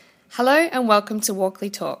Hello and welcome to Walkley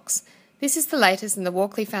Talks. This is the latest in the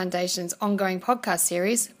Walkley Foundation's ongoing podcast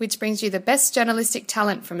series, which brings you the best journalistic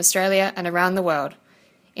talent from Australia and around the world.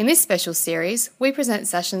 In this special series, we present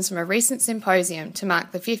sessions from a recent symposium to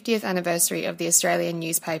mark the 50th anniversary of the Australian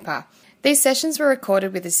newspaper. These sessions were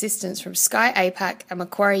recorded with assistance from Sky APAC and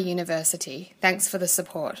Macquarie University. Thanks for the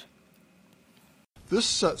support. This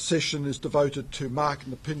session is devoted to market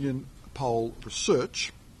and opinion poll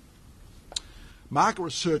research. Market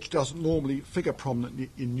research doesn't normally figure prominently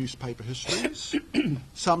in newspaper histories.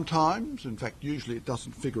 Sometimes, in fact usually it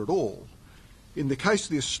doesn't figure at all. In the case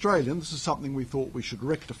of the Australian, this is something we thought we should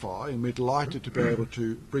rectify, and we're delighted to be able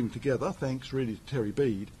to bring together, thanks really to Terry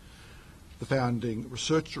Bede, the founding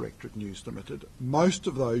research director at News Limited, most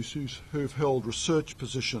of those who've held research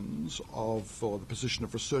positions or the position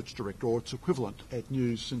of research director or its equivalent at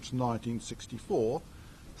News since 1964,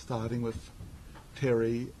 starting with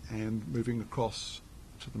Terry and moving across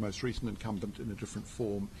to the most recent incumbent in a different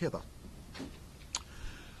form, Heather.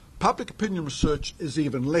 Public opinion research is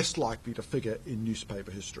even less likely to figure in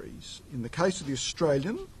newspaper histories. In the case of the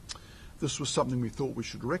Australian, this was something we thought we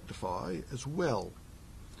should rectify as well.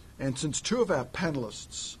 And since two of our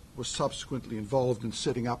panellists were subsequently involved in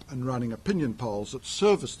setting up and running opinion polls that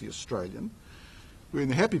serviced the Australian, we're in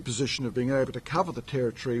the happy position of being able to cover the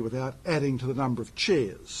territory without adding to the number of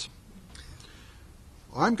chairs.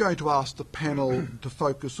 I'm going to ask the panel to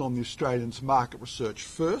focus on the Australian's market research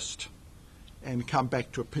first and come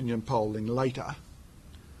back to opinion polling later.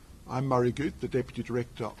 I'm Murray Guth, the Deputy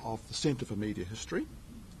Director of the Centre for Media History,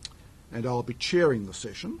 and I'll be chairing the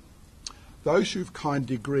session. Those who've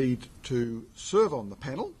kindly agreed to serve on the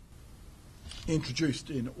panel, introduced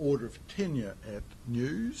in order of tenure at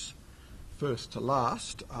News, first to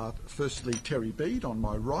last, are firstly Terry Bede on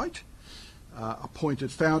my right,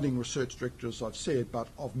 appointed founding research director, as I've said, but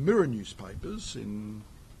of Mirror newspapers in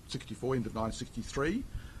 64, end of 1963,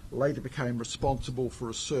 later became responsible for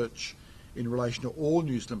research in relation to all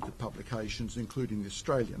News Limited publications, including the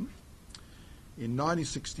Australian. In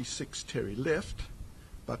 1966, Terry left,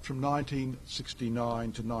 but from 1969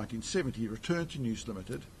 to 1970, he returned to News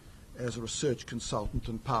Limited as a research consultant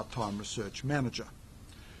and part-time research manager.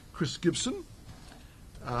 Chris Gibson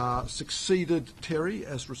succeeded Terry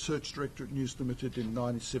as research director at News Limited in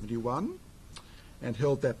 1971 and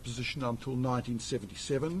held that position until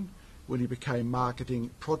 1977 when he became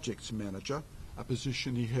marketing projects manager, a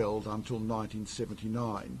position he held until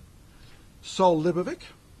 1979. Sol Libovic,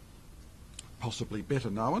 possibly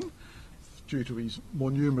better known due to his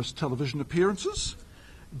more numerous television appearances,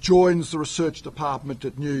 joins the research department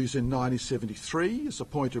at News in 1973, is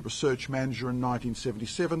appointed research manager in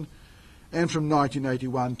 1977, and from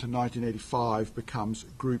 1981 to 1985 becomes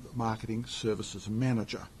Group Marketing Services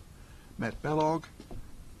Manager. Matt Balog,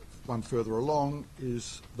 one further along,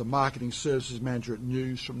 is the Marketing Services Manager at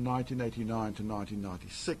News from 1989 to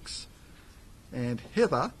 1996. And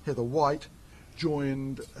Heather White,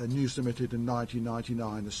 joined News Limited in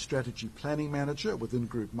 1999 as Strategy Planning Manager within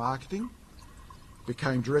Group Marketing,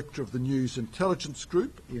 became Director of the News Intelligence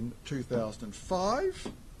Group in 2005,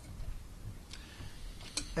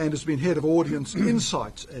 and has been Head of Audience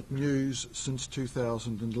Insights at News since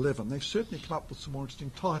 2011. They've certainly come up with some more interesting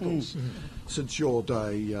titles since your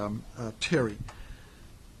day, Terry.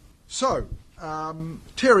 So,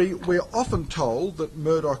 Terry, we're often told that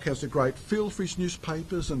Murdoch has a great feel for his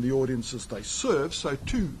newspapers and the audiences they serve, so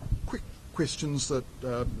two quick questions that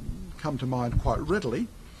come to mind quite readily.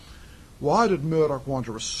 Why did Murdoch want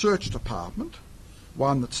a research department,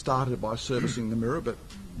 one that started by servicing the Mirror but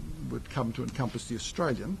would come to encompass the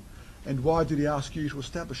Australian, and why did he ask you to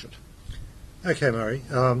establish it? Okay, Murray.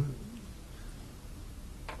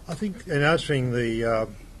 I think in answering the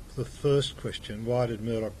first question, why did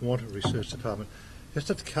Murdoch want a research department, you just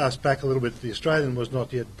have to cast back a little bit. The Australian was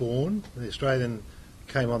not yet born. The Australian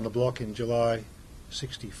came on the block in July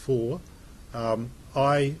 64.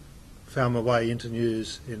 I found my way into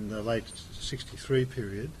News in the late 63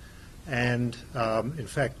 period, and in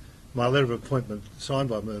fact my letter of appointment signed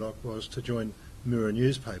by Murdoch was to join Mirror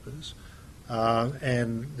newspapers,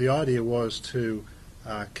 and the idea was to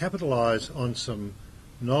capitalise on some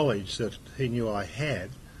knowledge that he knew I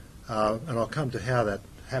had, and I'll come to how that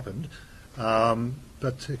happened,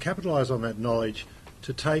 but to capitalise on that knowledge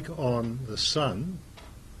to take on the Sun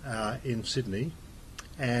in Sydney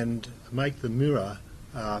and make the Mirror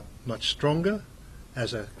much stronger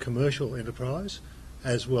as a commercial enterprise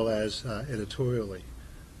as well as editorially.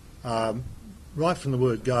 Right from the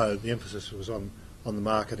word go, the emphasis was on the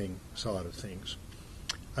marketing side of things.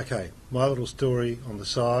 Okay, my little story on the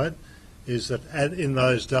side is that in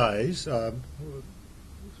those days,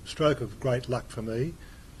 stroke of great luck for me,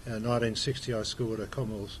 In 1960 I scored a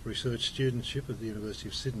Commonwealth Research Studentship at the University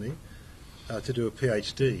of Sydney to do a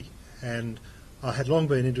PhD, and I had long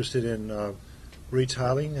been interested in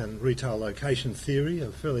retailing and retail location theory, a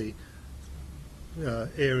fairly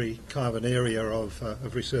airy kind of an area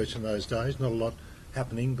of research in those days. Not a lot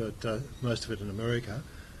happening, but most of it in America.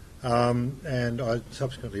 And I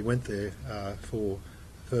subsequently went there for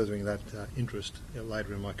furthering that interest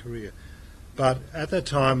later in my career. But at that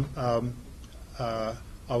time,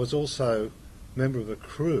 I was also a member of a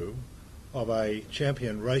crew of a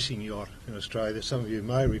champion racing yacht in Australia. Some of you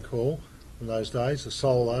may recall from those days, the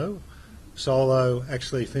Solo. Solo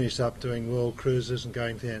actually finished up doing world cruises and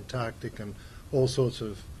going to the Antarctic and all sorts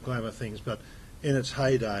of glamour things, but in its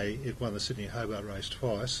heyday it won the Sydney Hobart race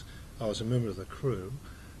twice. I was a member of the crew,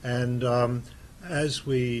 and as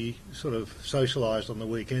we sort of socialised on the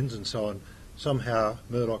weekends and so on, somehow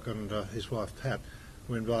Murdoch and his wife Pat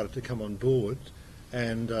were invited to come on board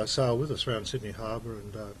and sail with us around Sydney Harbour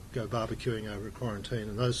and go barbecuing over at Quarantine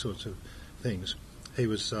and those sorts of things. He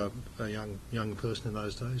was a young person in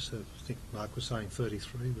those days. So I think Mark was saying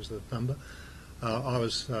 33 was the number. I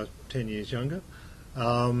was 10 years younger,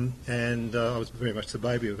 and I was very much the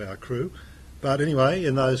baby of our crew. But anyway,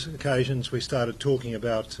 in those occasions we started talking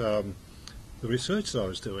about the research that I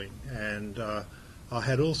was doing, and I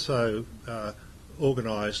had also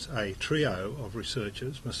organised a trio of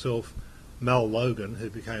researchers, myself, Mal Logan, who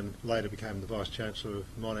later became the Vice-Chancellor of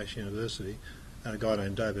Monash University, and a guy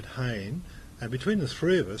named David Hayne. And between the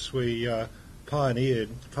three of us, we pioneered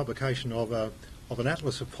the publication of an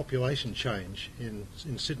atlas of population change in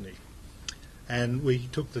Sydney. And we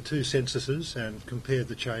took the two censuses and compared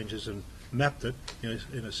the changes and mapped it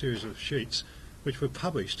in a series of sheets, which were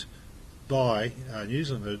published by News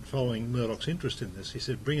Limited following Murdoch's interest in this. He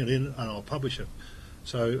said, bring it in and I'll publish it.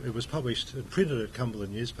 So it was published and printed at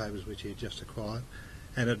Cumberland Newspapers, which he had just acquired,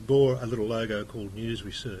 and it bore a little logo called News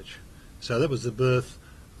Research. So that was the birth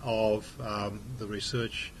of the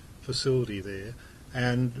research facility there.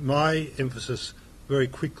 And my emphasis very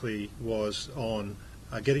quickly was on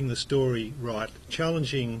getting the story right,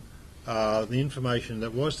 challenging the information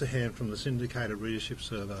that was to hand from the syndicated readership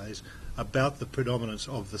surveys about the predominance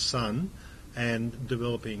of the Sun, and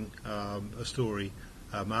developing a story,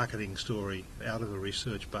 a marketing story out of a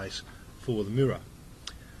research base for the Mirror.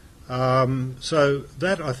 So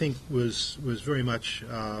that, I think, was very much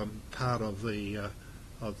part of the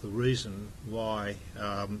reason why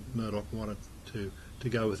Murdoch wanted to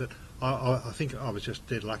go with it. I think I was just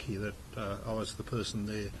dead lucky that I was the person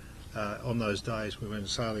there on those days we went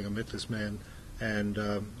sailing. I met this man, and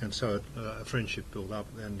so a friendship built up,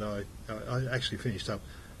 and I actually finished up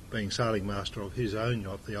being sailing master of his own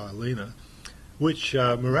yacht, the Eilina, which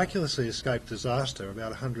miraculously escaped disaster about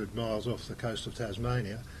 100 miles off the coast of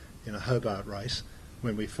Tasmania in a Hobart race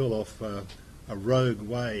when we fell off a rogue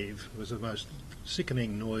wave. It was the most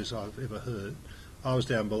sickening noise I've ever heard. I was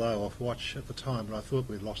down below off watch at the time, but I thought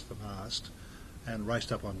we'd lost the mast, and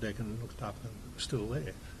raced up on deck and looked up and it was still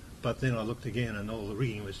there. But then I looked again and all the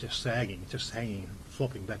rigging was just sagging, just hanging,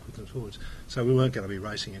 flopping backwards and forwards. So we weren't going to be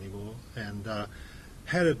racing anymore. And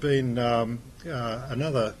had it been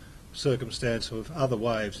another circumstance of other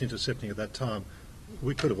waves intercepting at that time,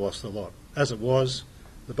 we could have lost a lot. As it was,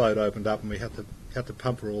 the boat opened up and we had to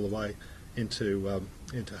pump her all the way into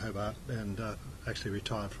Hobart, and actually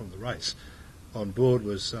retired from the race. On board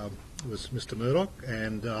was Mr. Murdoch,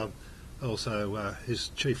 and also his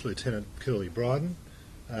chief lieutenant Curly Bryden.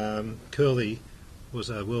 Curly was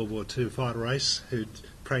a World War II fighter ace who'd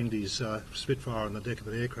pranged his Spitfire on the deck of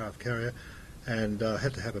an aircraft carrier, and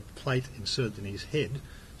had to have a plate inserted in his head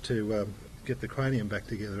to get the cranium back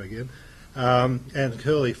together again. And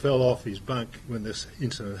Curly fell off his bunk when this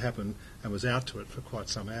incident happened and was out to it for quite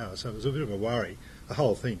some hours. So it was a bit of a worry, the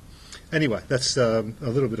whole thing. Anyway, that's a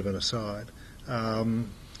little bit of an aside.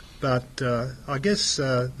 But I guess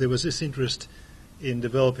there was this interest in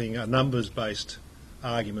developing a numbers-based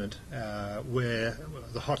argument where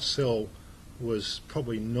the hot sell was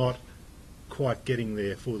probably not quite getting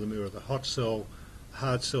there for the Mirror. The hot sell,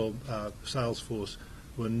 hard sell sales force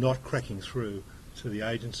were not cracking through to the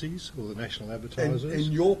agencies or the national advertisers.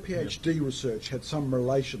 And your PhD research had some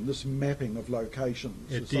relation, this mapping of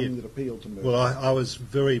locations, is something that appealed to me. Well, I was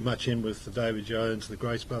very much in with the David Jones, the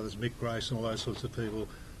Grace brothers, Mick Grace and all those sorts of people,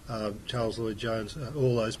 Charles Lloyd Jones.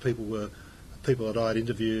 All those people were people that I'd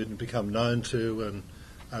interviewed and become known to,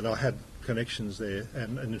 and I had connections there.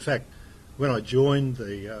 And in fact, when I joined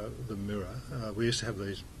the Mirror, we used to have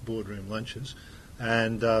these boardroom lunches,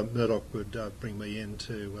 and Murdoch would bring me in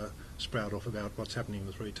to sprout off about what's happening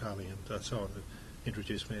with retailing and so on, and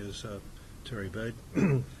introduce me as Terry Bede.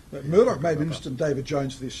 But Murdoch may have been interested in David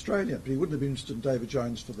Jones for the Australian, but he wouldn't have been interested in David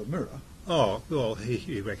Jones for the Mirror. Oh, well,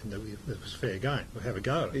 he reckoned that it was fair game. We'll have a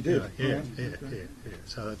go. He did. Yeah. Okay.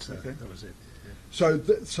 So that's Okay. that was it.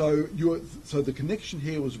 Yeah. So the connection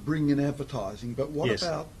here was bring in advertising, but what Yes.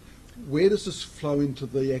 about where does this flow into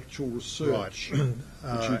the actual research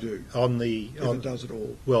that you do? If it does at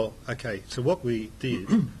all. Well, okay. So what we did,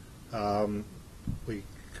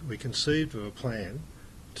 we conceived of a plan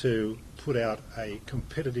to put out a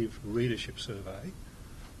competitive readership survey,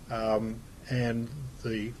 and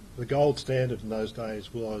the gold standard in those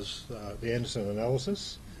days was the Anderson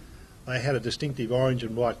analysis. They had a distinctive orange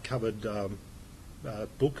and white covered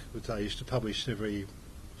book which they used to publish every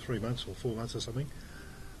 3 months or 4 months or something.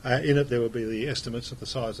 In it there would be the estimates of the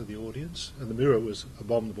size of the audience, and the Mirror was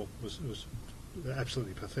abominable, was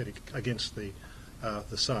absolutely pathetic against the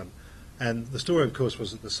Sun. And the story, of course,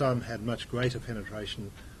 was that the Sun had much greater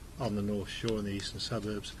penetration on the North Shore and the eastern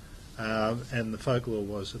suburbs, and the folklore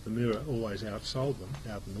was that the Mirror always outsold them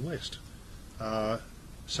out in the west.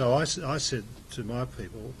 So I said to my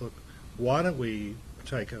people, look, why don't we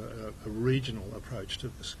take a regional approach to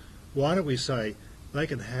this? Why don't we say they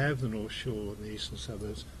can have the North Shore and the eastern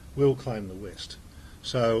suburbs, we'll claim the west.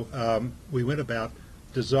 So we went about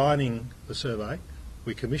designing the survey.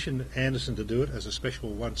 We commissioned Anderson to do it as a special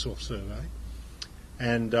once-off survey,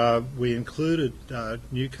 and we included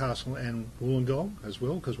Newcastle and Wollongong as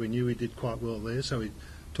well, because we knew we did quite well there, so we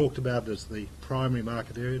talked about it as the primary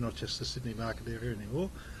market area, not just the Sydney market area anymore,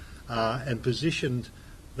 and positioned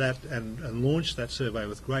that and launched that survey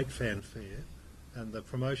with great fanfare. And the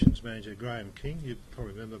promotions manager, Graham King, you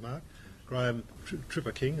probably remember, Mark, Graham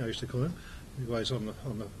Tripper King, I used to call him, he was on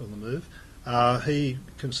the move. He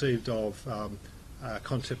conceived of a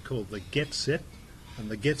concept called the Get Set, and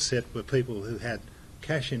the Get Set were people who had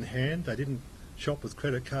cash in hand. They didn't shop with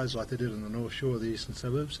credit cards like they did in the North Shore or the eastern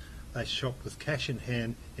suburbs. They shopped with cash in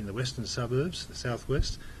hand in the western suburbs, the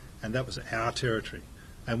southwest, and that was our territory.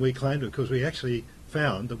 And we claimed it because we actually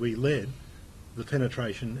found that we led the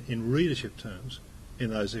penetration in readership terms in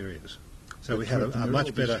those areas. So we had a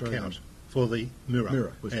much better count for the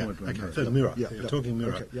Mirror. For the Mirror. Yep. Talking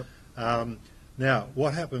Mirror. Okay, yep. Now,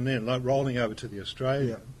 what happened then, like rolling over to the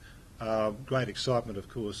Australian, great excitement, of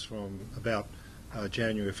course, from about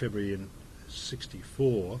January, February in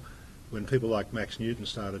 '64, when people like Max Newton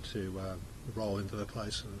started to roll into the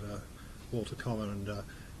place, and Walter Common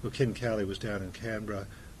and Ken Cowley was down in Canberra.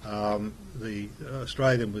 The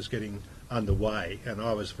Australian was getting underway, and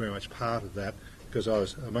I was very much part of that, because I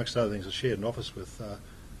was, amongst other things, I shared an office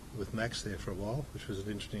with Max there for a while, which was an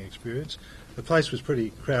interesting experience. The place was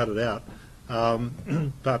pretty crowded out,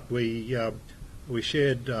 but we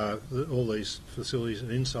shared all these facilities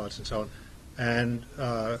and insights and so on. And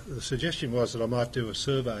the suggestion was that I might do a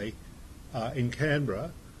survey in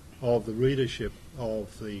Canberra of the readership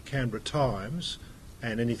of the Canberra Times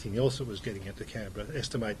and anything else that was getting into Canberra,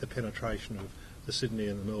 estimate the penetration of the Sydney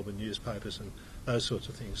and the Melbourne newspapers and those sorts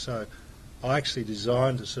of things. So I actually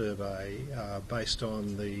designed a survey based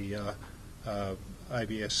on the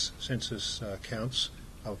ABS census counts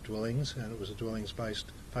of dwellings, and it was a dwellings-based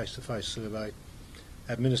face-to-face survey.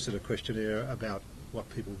 Administered a questionnaire about what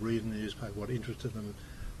people read in the newspaper, what interested them.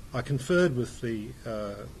 I conferred with the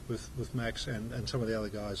with Max and some of the other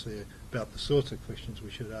guys there about the sorts of questions we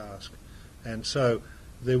should ask, and so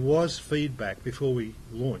there was feedback before we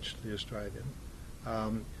launched the Australian.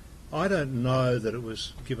 I don't know that it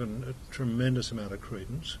was given a tremendous amount of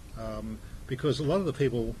credence, because a lot of the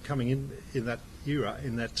people coming in that era,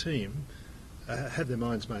 in that team, had their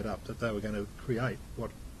minds made up that they were going to create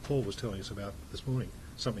what Paul was telling us about this morning,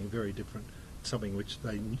 something very different, something which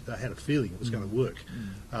they had a feeling was going to work.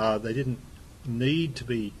 They didn't need to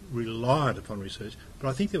be reliant upon research, but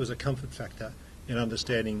I think there was a comfort factor in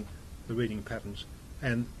understanding the reading patterns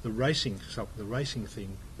and the racing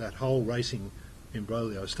thing, that whole racing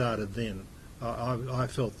imbroglio started then. I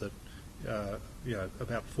felt that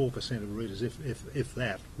about 4% of readers, if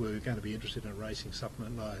that, were going to be interested in a racing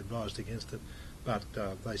supplement, and I advised against it. But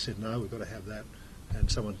they said, no, we've got to have that. And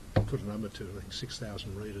someone put a number to it, I think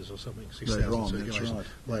 6,000 readers or something, 6,000 circulations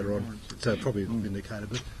later on. So probably vindicated,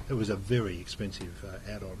 but it was a very expensive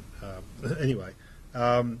add-on. Anyway,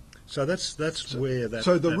 so that's where that.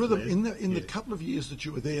 So the that rhythm led. in the couple of years that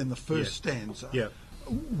you were there in the first stanza. Yeah.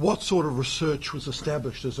 What sort of research was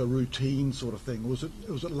established as a routine sort of thing? Was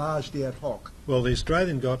it largely ad hoc? Well, the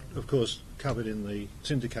Australian got, of course, covered in the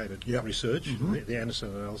syndicated research, the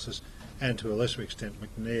Anderson analysis, and to a lesser extent,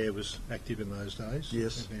 McNair was active in those days.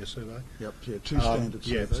 Yes. McNair survey. Yep. Yeah. Two standard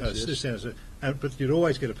surveys. Yeah. So two standards, but you'd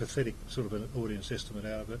always get a pathetic sort of an audience estimate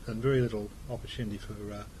out of it, and very little opportunity for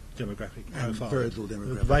demographic And profile. very little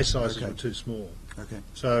demographic. The base sizes Okay. were too small. Okay.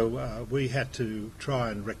 So we had to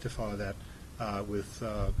try and rectify that with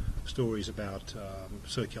stories about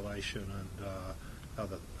circulation and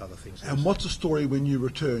other things. And what's the story when you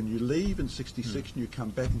return? You leave in 66 and you come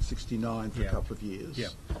back in 69 for a Yeah. couple of years. Yeah.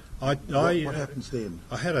 What happens then?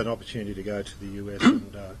 I had an opportunity to go to the US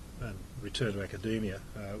and return to academia,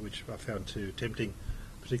 which I found too tempting,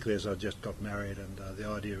 particularly as I just got married, and the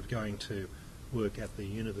idea of going to work at the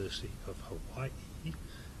University of Hawaii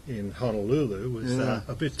in Honolulu was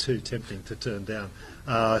a bit too tempting to turn down.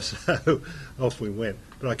 So off we went.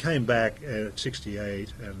 But I came back at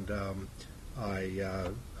 68 and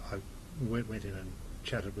I went in and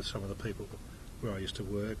chatted with some of the people where I used to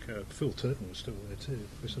work. Phil Turton was still there too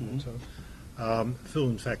for some time. Phil,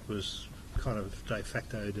 in fact, was kind of de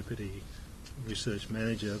facto deputy research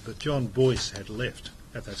manager, but John Boyce had left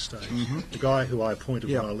at that stage. The guy who I appointed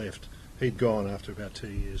when I left, he'd gone after about 3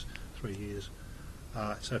 years.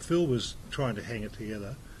 So Phil was trying to hang it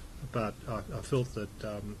together, but I felt that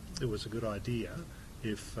it was a good idea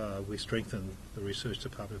if we strengthened the research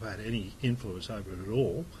department, if I had any influence over it at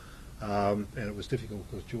all. And it was difficult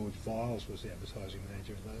because George Viles was the advertising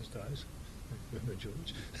manager in those days. Remember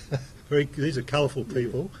George? These are colourful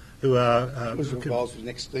people who are... George Viles was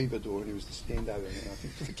next stevedore and he was the standover man, I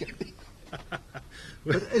think.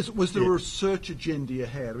 But was there a research agenda you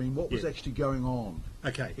had? I mean, what was actually going on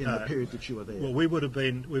in the period that you were there? Well, we would have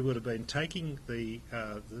been taking the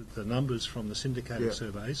numbers from the syndicated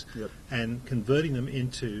surveys and converting them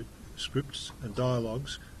into scripts and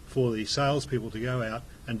dialogues for the salespeople to go out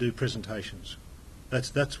and do presentations.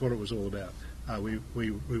 That's what it was all about. We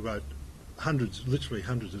wrote literally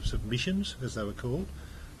hundreds of submissions, as they were called,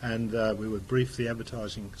 and we would brief the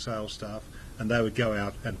advertising sales staff, and they would go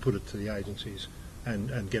out and put it to the agencies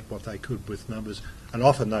and get what they could with numbers. And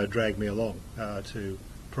often they would drag me along to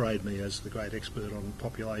parade me as the great expert on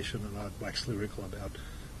population, and I'd wax lyrical about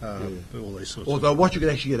all these sorts Although of... what you could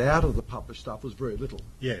actually get out of the published stuff was very little.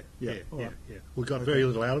 Yeah. We got very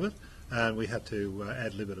little out of it, and we had to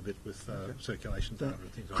ad-lib it a bit with circulation data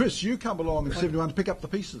and things like that. Chris, you come along in 71 to pick up the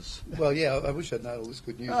pieces. Well, yeah, I wish I'd known all this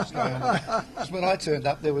good news was going on. Because when I turned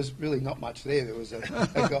up, there was really not much there. There was a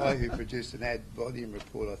guy who produced an ad volume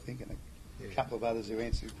report, I think, and a couple of others who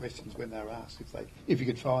answered questions when they were asked if you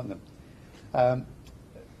could find them.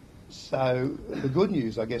 So the good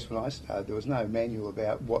news, I guess, when I started, there was no manual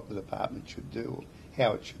about what the department should do or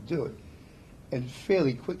how it should do it. And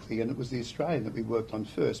fairly quickly, and it was the Australian that we worked on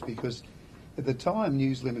first, because at the time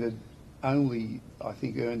News Limited only, I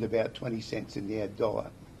think, earned about 20 cents in the ad dollar,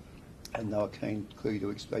 and they were keen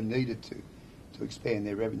clearly they needed to expand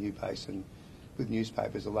their revenue base, and with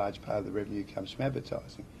newspapers a large part of the revenue comes from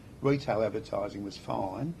advertising. Retail advertising was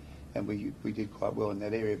fine, and we did quite well in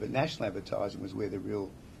that area, but national advertising was where the real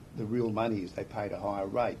money is. They paid a higher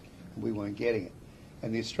rate, and we weren't getting it.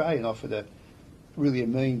 And the Australian offered a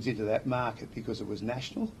means into that market because it was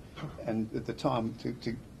national, and at the time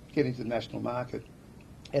to get into the national market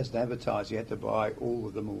as an advertiser you had to buy all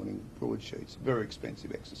of the morning broadsheets, very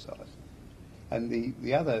expensive exercise. And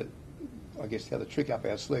the other trick up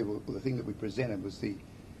our sleeve, or the thing that we presented, was the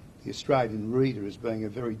Australian reader as being a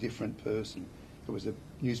very different person. It was a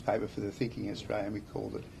newspaper for the thinking Australian, we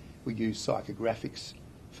called it. We used psychographics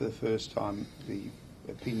for the first time, the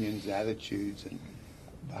opinions and attitudes and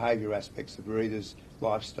behaviour aspects of readers'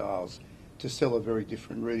 lifestyles, to sell a very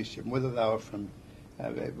different readership, whether they were from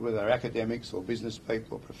whether they're academics or business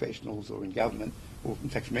people or professionals or in government, or in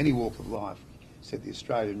fact from any walk of life. Said the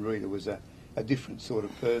Australian reader was a different sort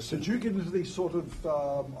of person. Did you get into these sort of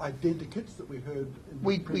identikits that we heard in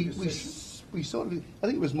the previous we sort of, I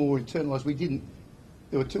think it was more internalised. We didn't.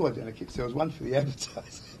 There were two identikits. There was one for the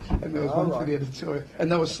advertiser and there was one for the editorial,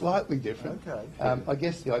 and they were slightly different. Okay. I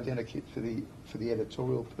guess the identikit for the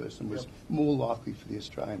editorial person was more likely for the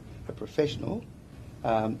Australian, a professional,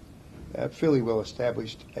 fairly well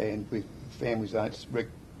established, and with families. I don't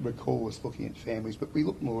recall us looking at families, but we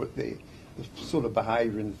looked more at the sort of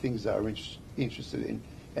behaviour and the things they were interested in,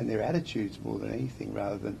 and their attitudes more than anything,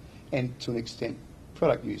 rather than, and to an extent,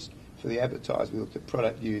 product use. For the advertisers, we looked at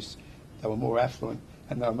product use. They were more affluent,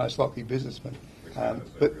 and they were most likely businessmen.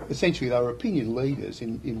 But essentially, they were opinion leaders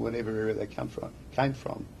in whatever area they came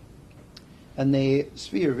from. And their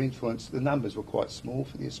sphere of influence, the numbers were quite small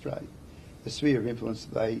for the Australian. The sphere of influence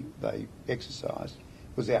that they exercised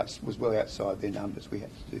was well outside their numbers. We had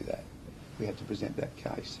to do that. We had to present that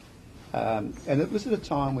case. And it was at a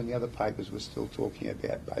time when the other papers were still talking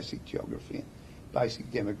about basic geography and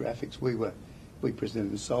basic demographics. We presented,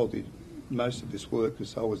 and Sol did most of this work because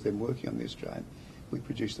Sol was then working on the Australian. We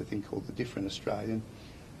produced a thing called The Different Australian,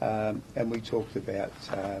 and we talked about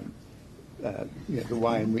the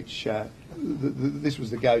way in which this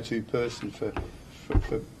was the go-to person for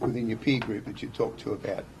within your peer group that you talk to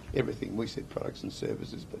about everything. We said products and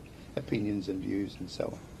services, but opinions and views and so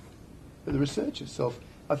on. But the research itself,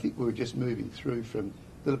 I think we were just moving through from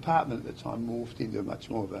the department at the time morphed into much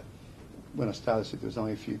more of a, when I started, there was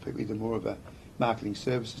only a few people, into more of a marketing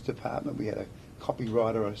services department. We had a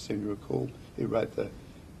copywriter, I seem to recall, who wrote the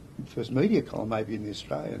first media column maybe in the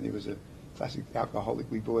Australian. There was a classic alcoholic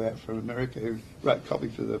we brought out from America who wrote copy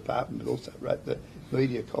for the department but also wrote the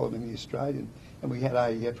media column in the Australian. And we had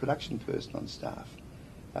a production person on staff.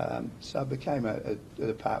 So it became a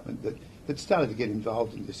department that started to get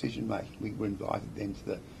involved in decision making. We were invited then to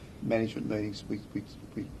the management meetings. We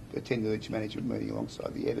attended each management meeting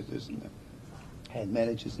alongside the editors and the hand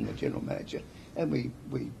managers and the general manager, and we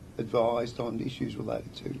advised on issues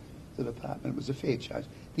related to the department. It was a fair change.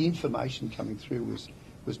 The information coming through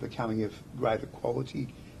was becoming of greater quality.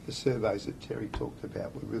 The surveys that Terry talked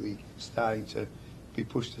about were really starting to be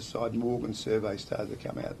pushed aside. Morgan's survey started to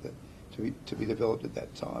come out to be developed at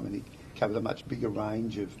that time, and he covered a much bigger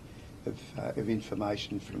range of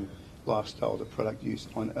information from lifestyle to product use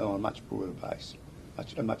on a much broader base,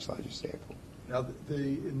 a much larger sample. Now,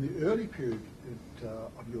 in the early period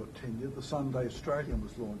of your tenure, the Sunday Australian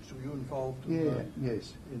was launched. Were you involved in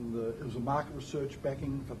yes. It was a market research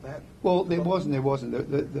backing for that? Well, there wasn't.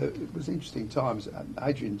 It was interesting times.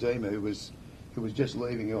 Adrian Deemer, who was just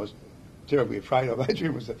leaving, I was terribly afraid of.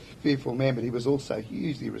 Adrian was a fearful man, but he was also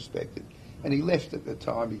hugely respected. And he left at the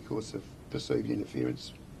time because of perceived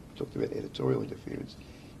interference. We talked about editorial interference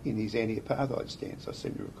in his anti-apartheid stance, I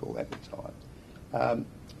seem to recall at the time.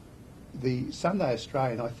 The Sunday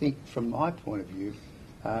Australian, I think, from my point of view,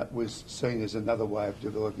 was seen as another way of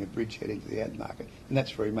developing a bridgehead into the ad market, and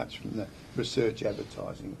that's very much from the research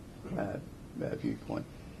advertising viewpoint.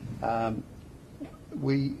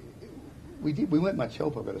 We weren't much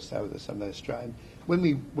help, I've got to say, with the Sunday Australian. When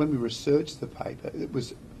we researched the paper, it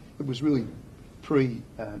was really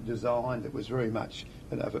pre-designed. It was very much,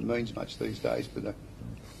 I don't know if it means much these days, but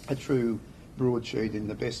a true broadsheet in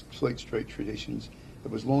the best Fleet Street traditions. It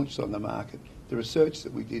was launched on the market. The research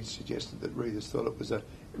that we did suggested that readers thought it was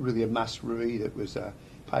really a must-read. It was a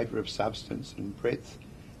paper of substance and breadth.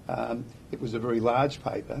 It was a very large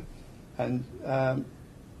paper, and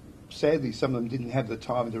sadly, some of them didn't have the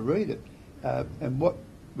time to read it. And what,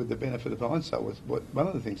 with the benefit of hindsight, one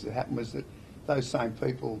of the things that happened was that those same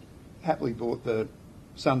people happily bought the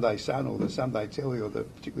Sunday Sun or the Sunday Telly or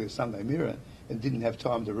particularly the Sunday Mirror and didn't have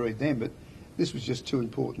time to read them. But this was just too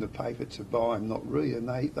important a paper to buy and not read, and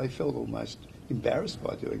they felt almost embarrassed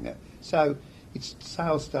by doing that. So its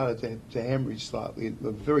sales started to hemorrhage slightly, and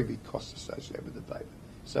a very big cost associated with the paper.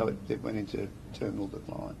 So it went into terminal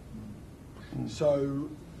decline. So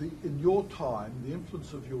in your time, the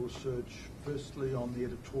influence of your research, firstly on the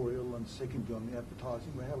editorial and secondly on the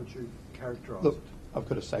advertising, how would you characterise it? I've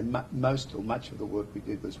got to say most or much of the work we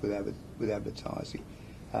did was with advertising.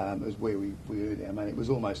 It was where we earned our money. It was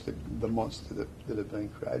almost the monster that had been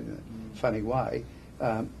created in a funny way.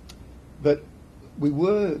 But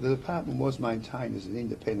the department was maintained as an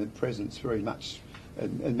independent presence very much,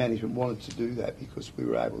 and management wanted to do that because we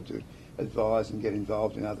were able to advise and get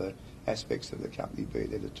involved in other aspects of the company, be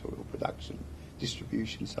it editorial production,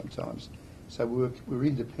 distribution sometimes. So we were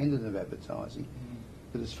independent of advertising.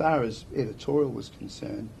 But as far as editorial was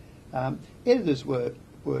concerned, editors were,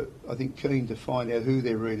 I think, keen to find out who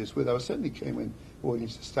their readers were. They were certainly keen when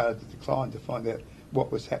audiences started to decline to find out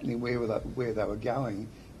what was happening, where they were going,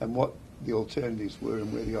 and what the alternatives were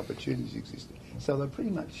and where the opportunities existed. So they're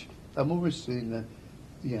more interested in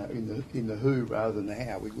the who rather than the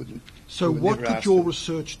how. So what did your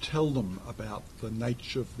research tell them about the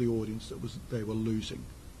nature of the audience that they were losing?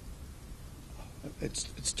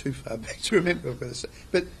 It's too far back to remember, I've got to say.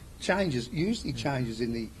 But usually changes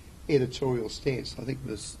in the editorial stance. I think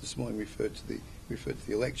this morning referred to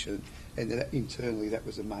the election, and that internally that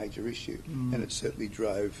was a major issue, and it certainly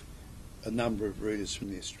drove a number of readers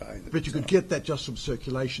from the Australian. But you could get that just from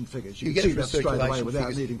circulation figures. You could see that straight away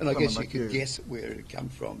without needing to. And I guess you could guess where it had come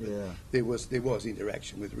from. But yeah. There was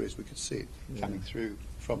interaction with readers. We could see it coming through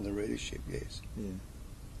from the readership. Yes. Yeah.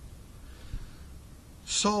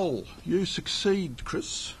 Sol, you succeed,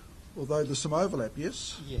 Chris, although there's some overlap.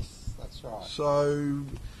 Yes. Yes, that's right. So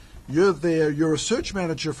you're there. You're research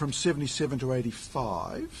manager from 77 to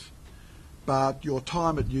 85. But your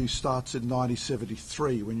time at you starts in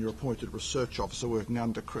 1973 when you're appointed research officer working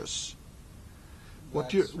under Chris. What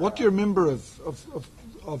do you remember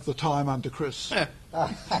of the time under Chris?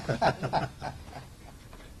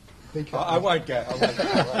 Think I won't go.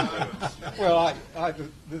 Well,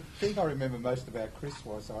 the thing I remember most about Chris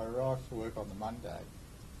was I arrived for work on the Monday,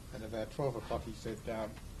 and about 12 o'clock he said,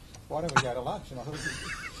 why don't we go to lunch? And I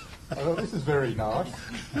thought, this is very nice.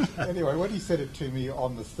 Anyway, when he said it to me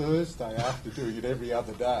on the Thursday after doing it every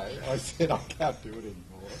other day, I said, I can't do it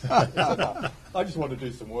anymore. I just want to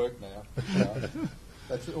do some work now.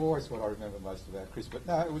 That's always what I remember most about Chris. But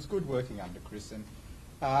no, it was good working under Chris. And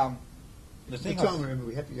the thing I remember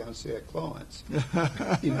we had to go and see our clients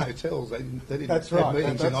in hotels. They didn't that's have right.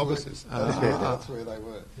 meetings in offices. That's where they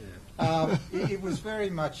were. Yeah. It was very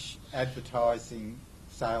much advertising,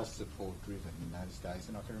 sales support driven in those days.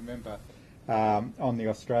 And I can remember on the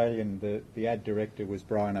Australian, the ad director was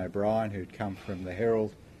Brian O'Brien, who'd come from the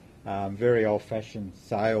Herald, very old-fashioned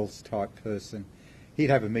sales type person. He'd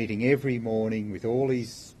have a meeting every morning with all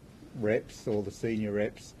his reps, all the senior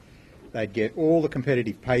reps. They'd get all the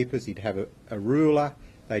competitive papers. He'd have a ruler.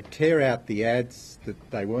 They'd tear out the ads that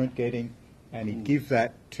they weren't getting, and he'd give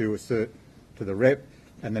that to the rep.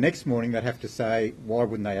 And the next morning they'd have to say, why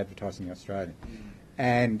wouldn't they advertise in the Australian?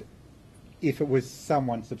 And if it was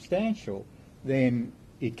someone substantial, then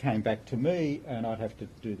it came back to me, and I'd have to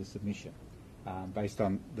do the submission based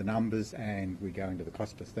on the numbers, and we go into the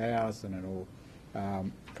cost per thousand and all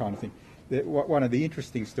kind of thing. One of the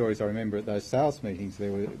interesting stories I remember at those sales meetings,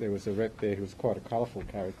 there was a rep there who was quite a colourful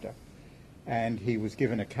character, and he was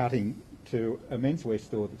given a cutting to a menswear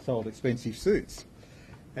store that sold expensive suits.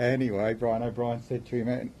 Anyway, Brian O'Brien said to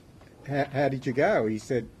him, how did you go? He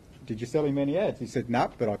said, did you sell him any ads? He said, no,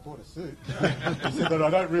 but I bought a suit. He said, that I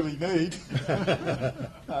don't really need.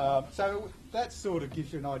 So that sort of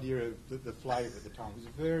gives you an idea of the flavour at the time.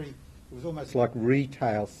 It was almost like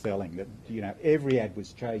retail selling, that every ad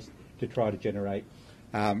was chased to try to generate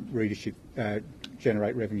readership,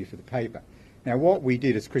 generate revenue for the paper. Now, what we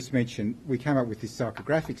did, as Chris mentioned, we came up with this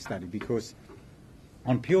psychographic study because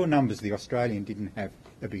on pure numbers, the Australian didn't have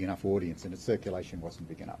a big enough audience and its circulation wasn't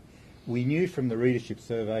big enough. We knew from the readership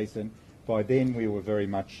surveys, and by then we were very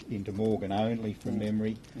much into Morgan only from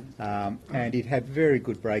memory, and it had very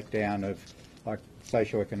good breakdown of like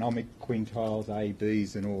socio-economic quintiles, A,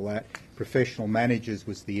 Bs and all that. Professional managers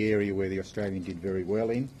was the area where the Australian did very well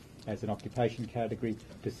in as an occupation category,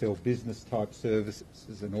 to sell business type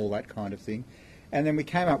services and all that kind of thing. And then we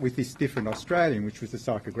came up with this different Australian, which was the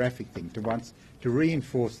psychographic thing, to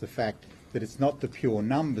reinforce the fact that it's not the pure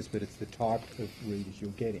numbers, but it's the type of readers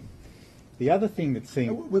you're getting. The other thing that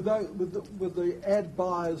seemed... Were the ad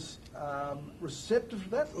buyers receptive to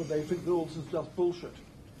that, or they think that all this is just bullshit?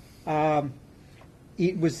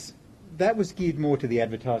 That was geared more to the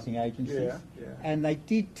advertising agencies, and they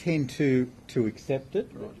did tend to accept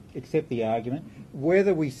it, accept the argument.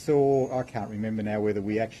 Whether we saw, I can't remember now, whether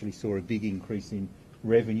we actually saw a big increase in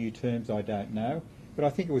revenue terms, I don't know. But I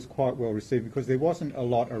think it was quite well received because there wasn't a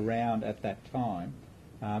lot around at that time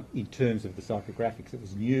in terms of the psychographics. It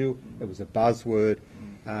was new, it was a buzzword,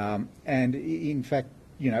 and in fact,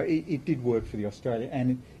 it did work for the Australian,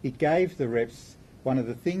 and it gave the reps one of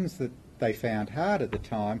the things that they found hard at the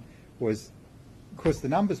time was, because the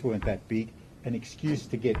numbers weren't that big, an excuse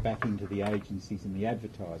to get back into the agencies and the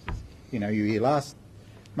advertisers. You hear last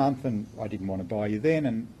month and I didn't want to buy you then,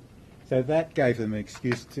 and so that gave them an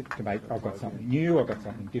excuse to make, I've got something new, I've got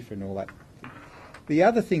something different, all that. The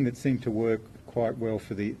other thing that seemed to work quite well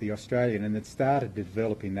for the Australian, and that started to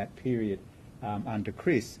develop in that period under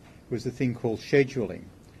Chris, was the thing called scheduling,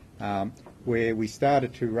 where we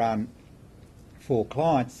started to run for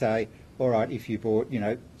clients, say, all right, if you bought,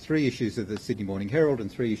 3 issues of the Sydney Morning Herald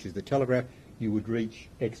and 3 issues of the Telegraph, you would reach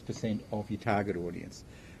X% of your target audience.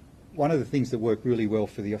 One of the things that worked really well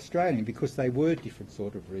for the Australian, because they were different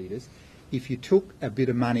sort of readers, if you took a bit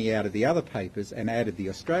of money out of the other papers and added the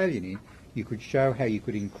Australian in, you could show how you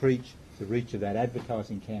could increase the reach of that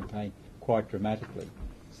advertising campaign quite dramatically.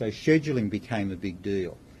 So scheduling became a big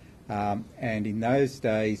deal. And in those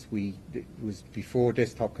days, it was before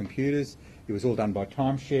desktop computers. It was all done by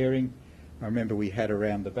time sharing. I remember we had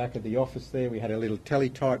around the back of the office there, we had a little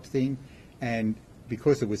teletype thing, and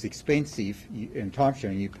because it was expensive and time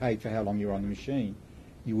sharing, you paid for how long you were on the machine,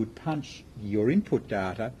 you would punch your input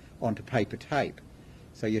data onto paper tape.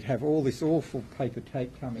 So you'd have all this awful paper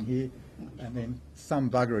tape coming here, and then some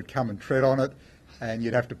bugger would come and tread on it, and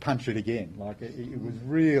you'd have to punch it again. Like it was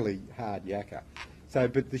really hard yakka. So,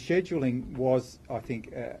 but the scheduling was, I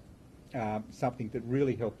think, something that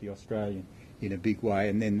really helped the Australian in a big way,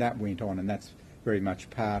 and then that went on, and that's very much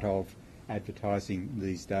part of advertising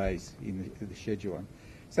these days in the scheduling.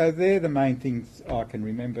 So they're the main things I can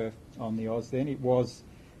remember on the Oz then.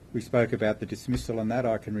 We spoke about the dismissal and that.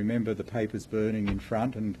 I can remember the papers burning in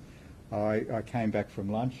front, and I came back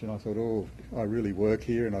from lunch and I thought, oh, I really work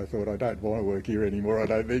here, and I thought, I don't want to work here anymore, I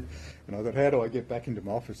don't think. And I thought, how do I get back into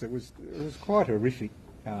my office? It was quite a horrific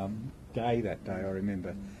day that day, I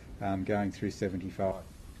remember, going through 75.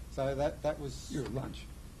 So that was... You were at lunch.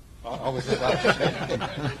 I was at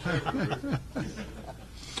lunch.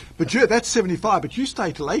 But that's 75, but you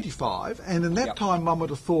stayed till 85, and in that time one would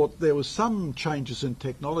have thought there was some changes in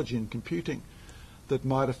technology and computing that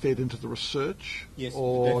might have fed into the research, yes,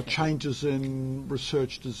 or definitely. changes in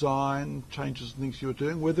research design, changes in things you were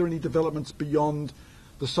doing. Were there any developments beyond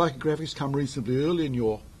the psychographics come reasonably early in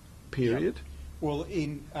your period? Yep. Well,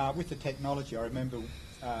 with the technology, I remember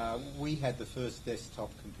we had the first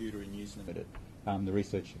desktop computer in News Limited, the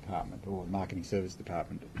research department, or marketing service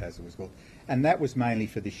department as it was called, and that was mainly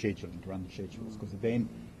for the scheduling, to run the schedules, because then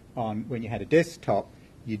when you had a desktop,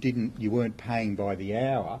 you weren't paying by the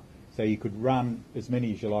hour, so you could run as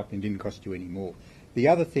many as you liked and it didn't cost you any more. The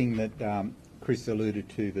other thing that Chris alluded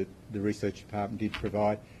to that the research department did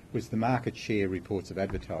provide was the market share reports of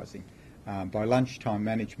advertising. By lunchtime,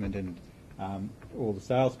 management and all the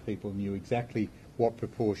salespeople knew exactly what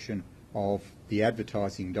proportion of the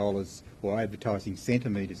advertising dollars or advertising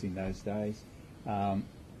centimetres in those days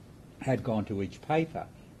had gone to each paper,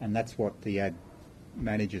 and that's what the ad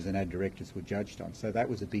managers and ad directors were judged on. So that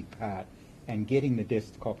was a big part, and getting the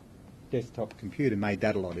desktop computer made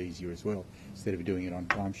that a lot easier as well, instead of doing it on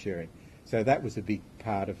time sharing. So that was a big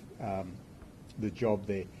part of the job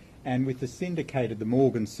there. And with the syndicated, the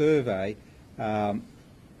Morgan survey,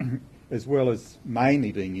 as well as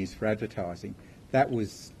mainly being used for advertising, that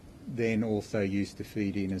was then also used to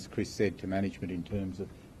feed in, as Chris said, to management in terms of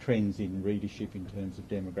trends in readership, in terms of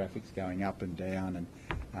demographics going up and down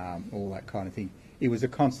and all that kind of thing. It was a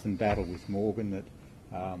constant battle with Morgan that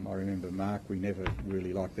I remember, Mark, we never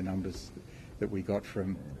really liked the numbers that we got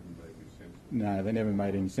from... No, they never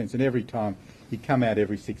made any sense. And every time, he'd come out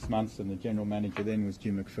every 6 months, and the general manager then was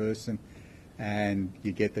Jim McPherson, and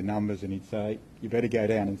you'd get the numbers and he'd say, you better go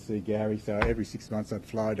down and see Gary. So every 6 months I'd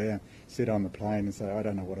fly down, sit on the plane and say, I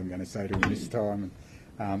don't know what I'm going to say to him this time.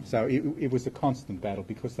 And, so it was a constant battle,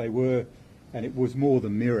 because they were, and it was more the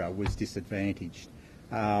Mirror was disadvantaged,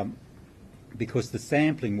 because the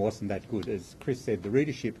sampling wasn't that good. As Chris said, the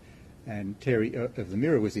readership and Terry of the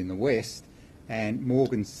Mirror was in the West, and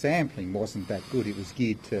Morgan's sampling wasn't that good. It was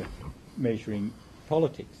geared to measuring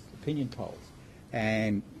politics, opinion polls.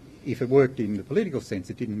 And if it worked in the political sense,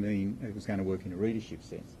 it didn't mean it was going to work in a readership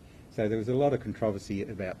sense. So there was a lot of controversy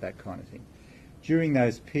about that kind of thing. During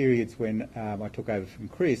those periods when I took over from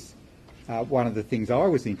Chris, one of the things I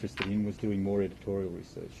was interested in was doing more editorial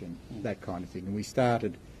research and that kind of thing. And we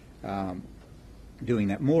started doing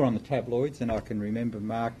that more on the tabloids. And I can remember,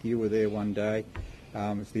 Mark, you were there one day.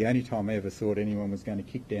 It was the only time I ever thought anyone was going to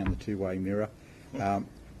kick down the two-way mirror.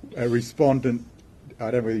 A respondent,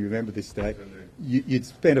 I don't really remember this day, you'd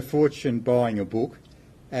spent a fortune buying a book,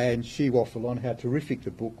 and she waffled on how terrific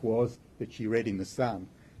the book was that she read in the Sun.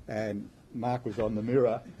 And Mark was on the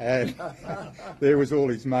Mirror, and there was all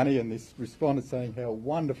his money, and this respondent saying how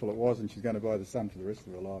wonderful it was, and she's going to buy the Sun for the rest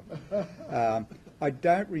of her life. I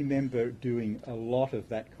don't remember doing a lot of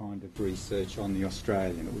that kind of research on the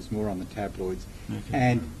Australian. It was more on the tabloids. Okay.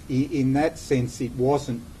 And in that sense, it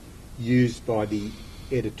wasn't used by the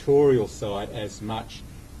editorial side as much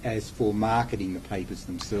as for marketing the papers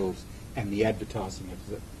themselves and the advertising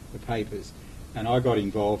of the papers. And I got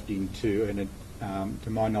involved into, and to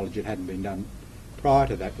my knowledge it hadn't been done prior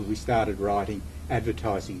to that, but we started writing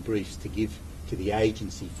advertising briefs to give to the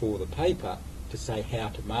agency for the paper to say how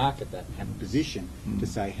to market that and have a position to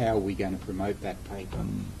say how are we going to promote that paper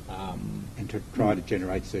and to try to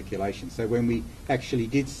generate circulation. So when we actually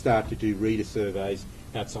did start to do reader surveys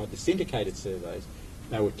outside the syndicated surveys,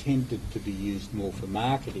 they were tended to be used more for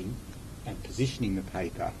marketing and positioning the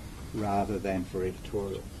paper rather than for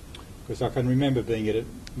editorial. Because I can remember being at a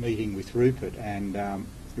meeting with Rupert, and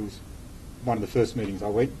it was one of the first meetings I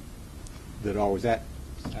was at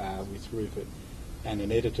with Rupert, and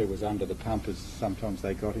an editor was under the pump, as sometimes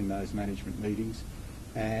they got in those management meetings,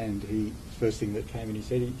 and the first thing that came in,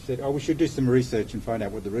 he said, oh, we should do some research and find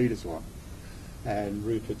out what the readers want. And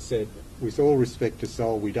Rupert said, with all respect to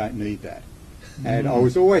Sol, we don't need that. And I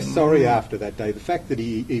was always sorry after that day. The fact that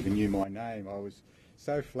he even knew my name, I was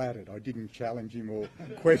so flattered. I didn't challenge him or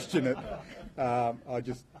question it. I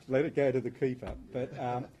just let it go to the keeper. But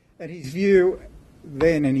and his view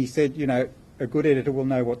then, and he said, you know, a good editor will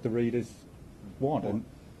know what the readers want.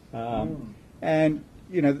 And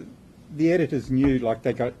you know, the editors knew, like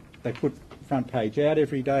they put front page out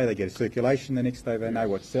every day, they get a circulation the next day, they know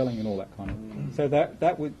what's selling and all that kind of thing. So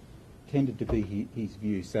that tended to be his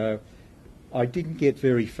view. So I didn't get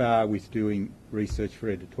very far with doing research for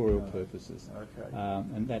editorial purposes, Okay.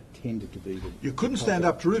 and that tended to be the... You couldn't stand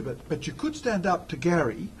up to Rupert, but you could stand up to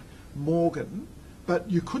Gary Morgan, but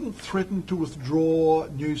you couldn't threaten to withdraw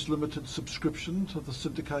News Limited subscription to the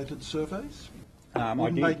syndicated surveys? I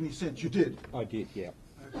Wouldn't did. make any sense. You did? I did, yeah.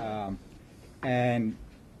 And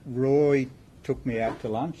Roy took me out to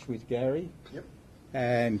lunch with Gary. Yep.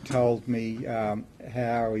 And told me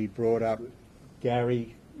how he brought up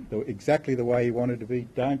Gary exactly the way he wanted to be.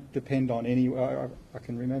 Don't depend on any... I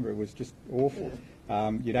can remember it was just awful.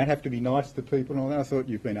 You don't have to be nice to people and all that. I thought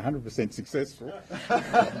you've been 100% successful.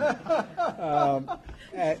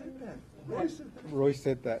 Roy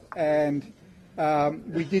said that. And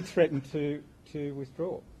we did threaten to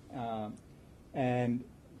withdraw. And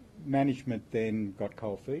management then got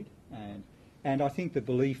cold feet. And I think the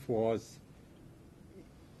belief was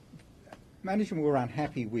management were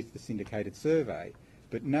unhappy with the syndicated survey,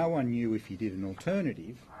 but no one knew if you did an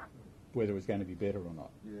alternative whether it was going to be better or not.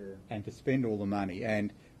 Yeah. And to spend all the money.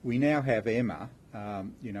 And we now have Emma.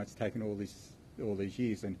 It's taken all these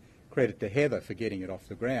years, and credit to Heather for getting it off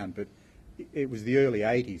the ground. But it was the early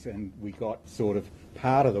 80s, and we got sort of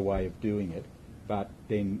part of the way of doing it, but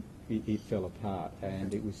then it fell apart,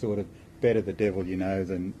 and it was sort of better the devil you know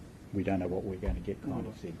than we don't know what we're going to get kind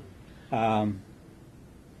of thing.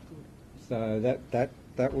 So that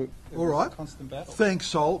was All right. a constant battle. Thanks,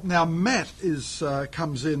 Sol. Now, Matt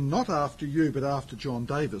comes in not after you, but after John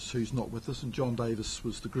Davis, who's not with us. And John Davis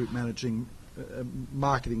was the group manager for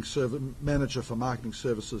marketing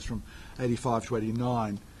services from 85 to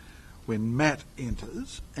 89 when Matt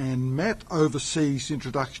enters. And Matt oversees the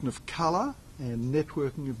introduction of colour and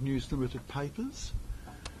networking of News Limited papers.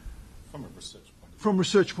 From a research point of view. From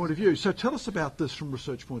research point of view. So tell us about this from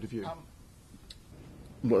research point of view.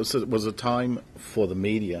 It was a time for the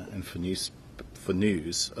media and for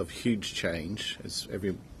news of huge change, as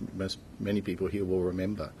many people here will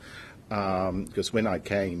remember. Because when I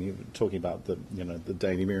came, you were talking about the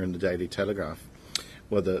Daily Mirror and the Daily Telegraph.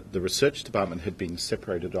 Well, the research department had been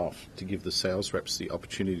separated off to give the sales reps the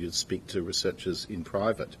opportunity to speak to researchers in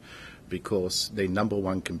private, because their number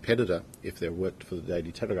one competitor, if they worked for the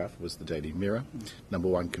Daily Telegraph, was the Daily Mirror. Number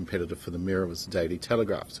one competitor for the Mirror was the Daily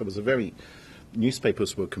Telegraph. So it was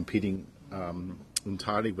newspapers were competing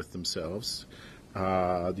entirely with themselves.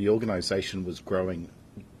 The organisation was growing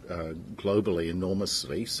globally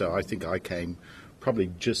enormously, so I think I came probably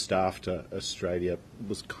just after Australia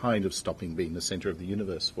was kind of stopping being the centre of the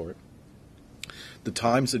universe for it. The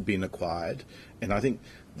Times had been acquired, and I think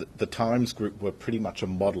the Times Group were pretty much a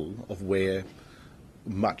model of where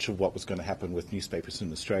much of what was going to happen with newspapers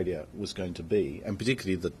in Australia was going to be, and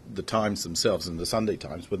particularly the Times themselves and the Sunday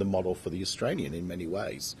Times were the model for the Australian in many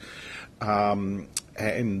ways. And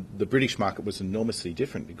the British market was enormously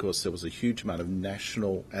different because there was a huge amount of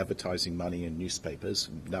national advertising money in newspapers,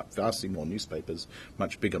 vastly more newspapers,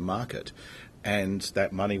 much bigger market, and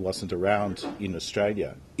that money wasn't around in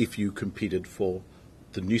Australia if you competed for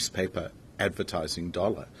the newspaper advertising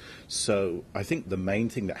dollar. So I think the main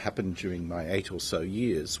thing that happened during my 8 or so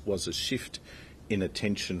years was a shift in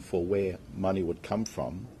attention for where money would come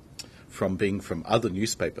from being from other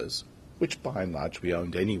newspapers, which by and large we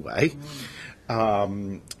owned anyway,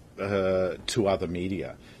 to other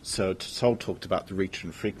media. So Sol talked about the reach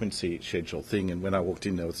and frequency schedule thing, and when I walked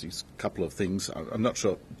in there was these couple of things. I'm not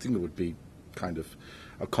sure, I think it would be kind of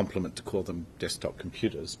a compliment to call them desktop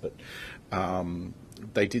computers, but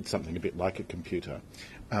they did something a bit like a computer,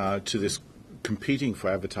 to this competing for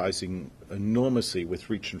advertising enormously with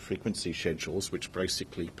reach and frequency schedules, which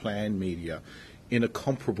basically plan media in a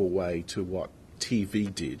comparable way to what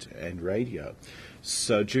TV did and radio.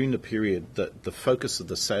 So during the period, the focus of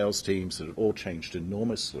the sales teams that had all changed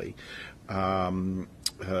enormously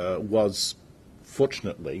was,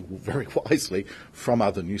 fortunately, very wisely, from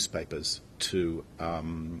other newspapers to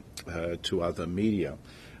other media.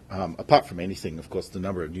 Apart from anything, of course, the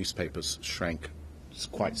number of newspapers shrank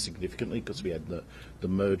quite significantly because we had the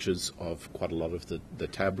mergers of quite a lot of the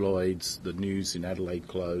tabloids. The news in Adelaide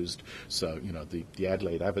closed, so the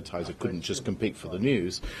Adelaide Advertiser couldn't just compete for the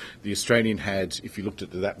news. The Australian had, if you looked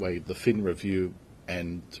at it that way, the Fin Review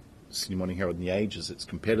and Sydney Morning Herald and the Age as its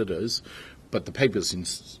competitors, but the papers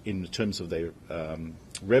in terms of their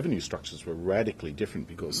revenue structures were radically different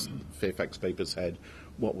because Fairfax papers had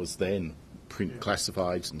what was then print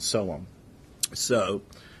classifieds and so on. So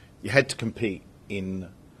you had to compete in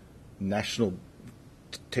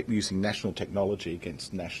using national technology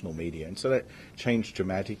against national media, and so that changed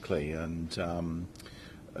dramatically. And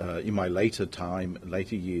in my later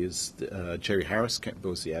years, Jerry Harris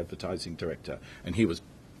was the advertising director, and he was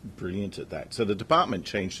brilliant at that. So the department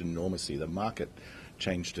changed enormously. The market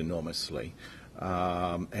changed enormously.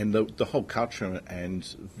 And the whole culture and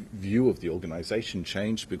view of the organisation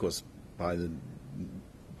changed, because by the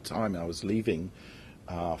time I was leaving,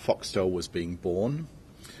 Foxtel was being born.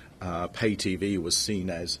 Pay TV was seen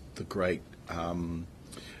as the great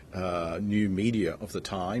new media of the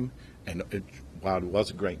time, and while it was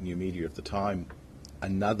a great new media of the time,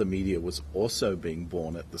 another media was also being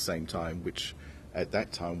born at the same time, which at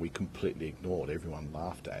that time we completely ignored. Everyone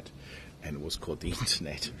laughed at, and it was called the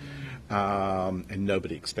internet. And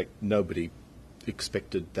nobody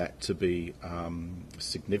expected that to be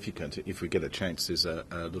significant. If we get a chance, there's a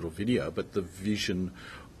little video, but the vision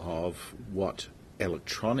of what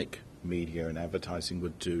electronic media and advertising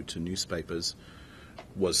would do to newspapers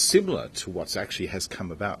was similar to what's actually has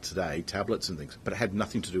come about today, tablets and things, but it had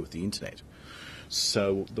nothing to do with the internet.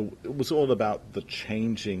 So it was all about the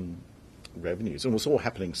changing revenues, and it was all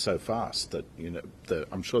happening so fast that, you know,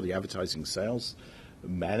 I'm sure the advertising sales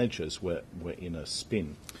managers were in a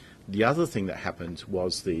spin. The other thing that happened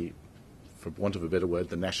was for want of a better word,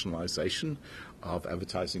 the nationalisation of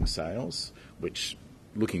advertising sales, which,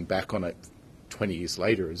 looking back on it 20 years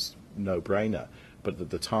later, is no-brainer. But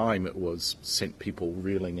at the time, it sent people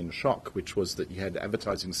reeling in shock, which was that you had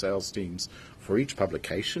advertising sales teams for each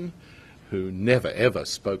publication who never, ever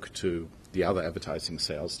spoke to the other advertising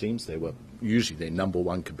sales teams. They were usually their number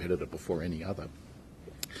one competitor before any other.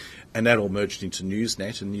 And that all merged into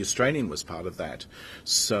Newsnet, and the Australian was part of that.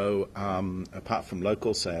 So apart from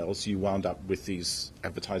local sales, you wound up with these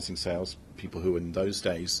advertising sales people who in those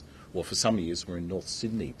days, well, for some years, were in North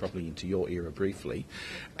Sydney, probably into your era briefly,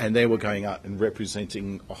 and they were going out and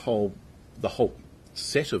representing the whole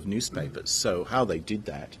set of newspapers. So how they did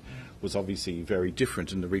that was obviously very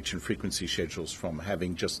different, and the reach and frequency schedules from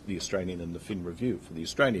having just the Australian and the Fin Review for the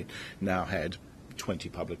Australian now had 20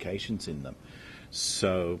 publications in them.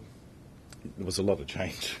 So there was a lot of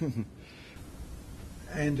change.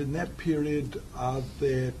 And in that period, are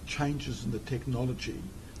there changes in the technology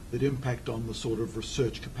that impact on the sort of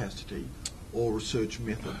research capacity or research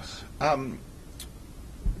methods?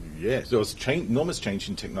 Yes, there was enormous change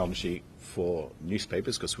in technology for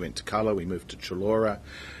newspapers, because we went to colour, we moved to Chalora.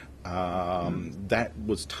 That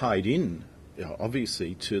was tied in,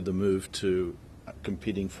 obviously, to the move to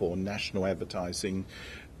competing for national advertising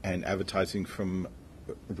and advertising from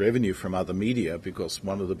revenue from other media, because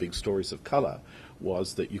one of the big stories of colour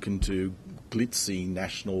was that you can do glitzy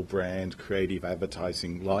national brand creative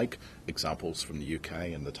advertising, like examples from the UK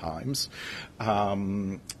and the Times,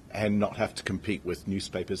 and not have to compete with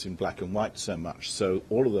newspapers in black and white so much. So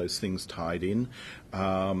all of those things tied in.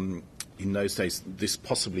 In those days, this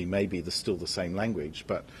possibly may be still the same language,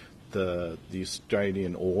 but the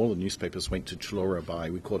Australian, or all the newspapers went to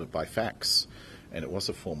Chalora we called it by fax, and it was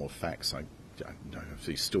a form of fax. I don't know if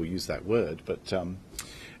they still use that word, but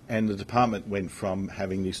and the department went from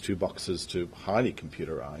having these two boxes to highly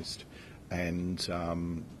computerised, and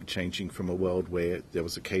changing from a world where there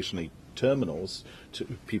was occasionally terminals to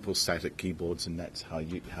people sat at keyboards, and that's how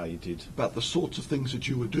you did. But the sorts of things that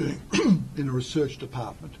you were doing in a research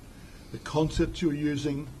department, the concepts you were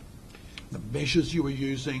using, the measures you were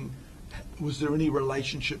using, was there any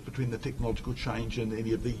relationship between the technological change and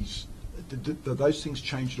any of these? Did those things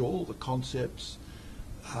change at all? The concepts,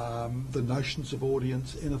 the notions of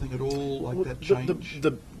audience, anything at all like that change?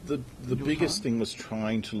 The biggest thing was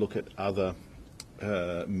trying to look at other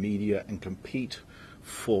media and compete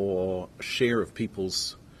for a share of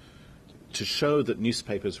people's, to show that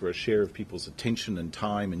newspapers were a share of people's attention and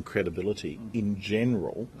time and credibility in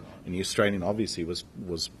general. And the Australian obviously was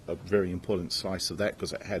a very important slice of that,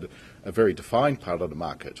 because it had a very defined part of the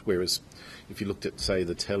market, whereas if you looked at, say,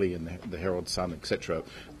 the Telly and the Herald Sun, etc.,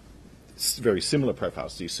 very similar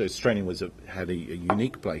profiles to you. So Australian had a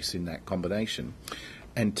unique place in that combination.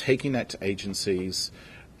 And taking that to agencies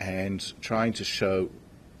and trying to show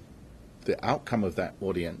the outcome of that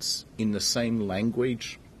audience in the same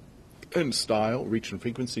language and style, reach and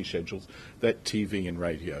frequency schedules, that TV and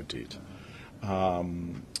radio did.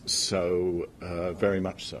 Very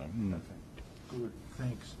much so. Good,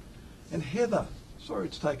 thanks. And Heather, sorry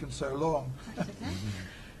it's taken so long.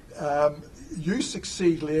 You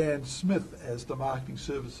succeed Leanne Smith as the Marketing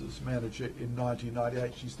Services Manager in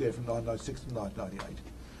 1998. She's there from 1996 to 1998.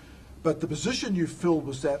 But the position you filled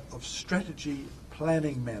was that of Strategy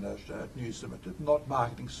Planning Manager at News Limited, not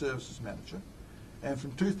Marketing Services Manager. And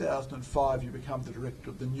from 2005 you become the Director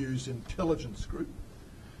of the News Intelligence Group.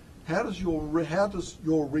 How does your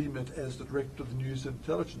remit as the Director of the News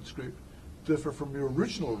Intelligence Group differ from your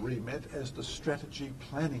original remit as the Strategy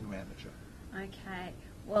Planning Manager? Okay.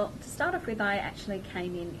 Well, to start off with, I actually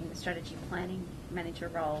came in the strategy planning manager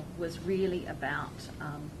role, was really about,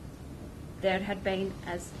 there had been,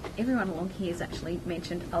 as everyone along here has actually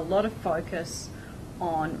mentioned, a lot of focus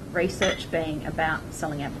on research being about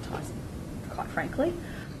selling advertising, quite frankly.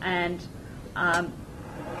 And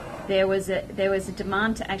there was a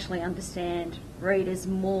demand to actually understand readers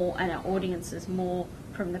more and our audiences more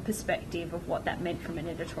from the perspective of what that meant from an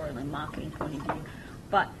editorial and marketing point of view.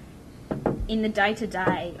 But in the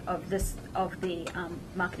day-to-day of the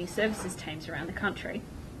marketing services teams around the country,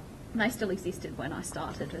 and they still existed when I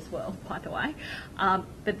started as well, by the way,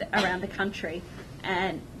 but around the country,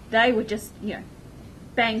 and they were just,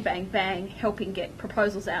 bang, bang, bang, helping get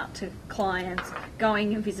proposals out to clients,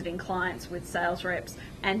 going and visiting clients with sales reps,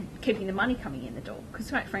 and keeping the money coming in the door. Because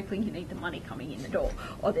quite frankly, you need the money coming in the door,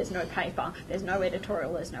 or there's no paper, there's no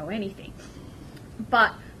editorial, there's no anything.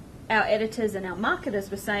 But our editors and our marketers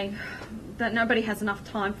were saying that nobody has enough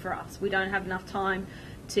time for us. We don't have enough time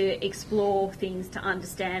to explore things, to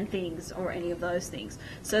understand things, or any of those things.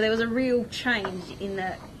 So there was a real change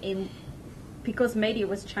because media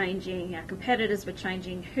was changing, our competitors were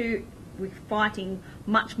changing, who were fighting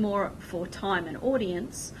much more for time and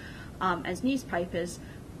audience as newspapers.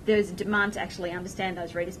 There's a demand to actually understand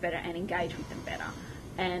those readers better and engage with them better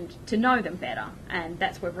and to know them better, and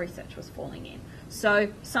that's where research was falling in. So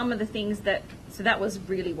some of the things so that was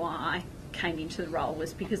really why I came into the role,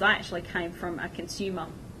 was because I actually came from a consumer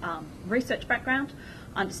research background,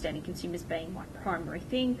 understanding consumers being my primary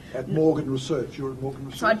thing. At Morgan Research, you were at Morgan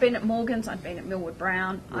Research? So I'd been at Morgan's, I'd been at Millward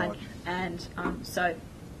Brown, right. So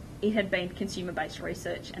it had been consumer-based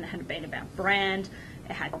research, and it had been about brand,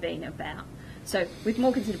 it had been about, so with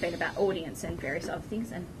Morgan's it had been about audience and various other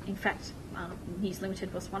things, and in fact News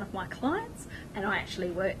Limited was one of my clients, and I actually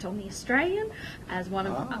worked on The Australian as one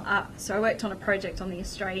of, so I worked on a project on The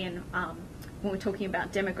Australian. When we're talking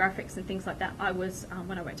about demographics and things like that, I was,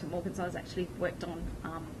 when I worked at Morgan's, I was actually worked on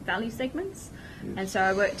value segments. Yes. And so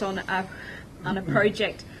I worked on a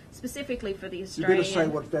project specifically for The Australian. You better say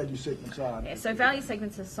what value segments are. Yeah, so value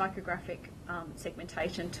segments is a psychographic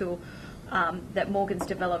segmentation tool that Morgan's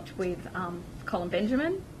developed with Colin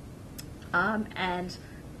Benjamin. And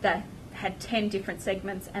that had 10 different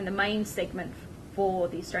segments, and the main segment for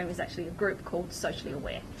The Australian was actually a group called Socially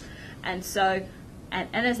Aware. And so, and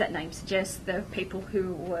as that name suggests, the people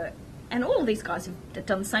who were, and all of these guys have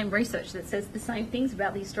done the same research that says the same things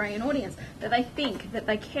about the Australian audience, that they think, that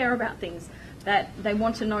they care about things, that they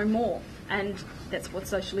want to know more, and that's what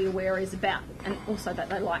Socially Aware is about, and also that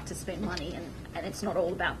they like to spend money, and it's not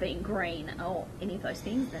all about being green or any of those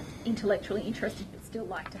things. They're intellectually interested but still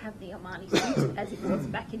like to have the Armani suits as it was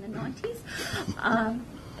back in the 90s.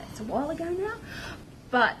 That's a while ago now.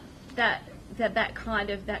 But that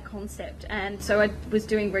concept, and so I was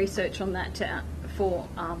doing research on that for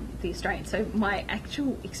The Australian. So my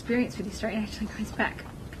actual experience with The Australian actually goes back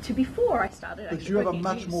to before I started. But you have a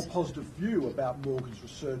much more positive view about Morgan's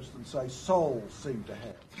research than, say, Sol seemed to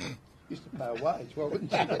have. Used to pay a wage, well,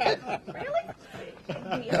 wouldn't you?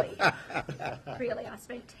 Really, I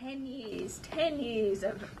spent 10 years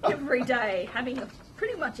of every day having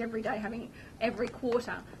every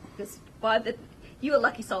quarter, because you were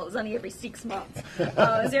lucky, Sol, it was only every 6 months. It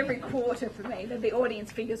was every quarter for me that the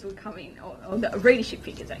audience figures would come in, or the readership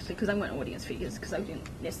figures actually, because they weren't audience figures, because they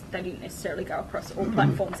didn't necessarily go across all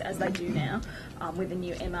platforms as they do now with the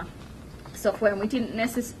new Emma software, and we didn't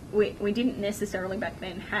necessarily back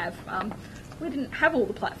then have we didn't have all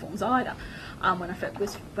the platforms either. When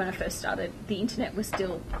I first started, the internet was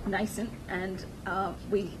still nascent, and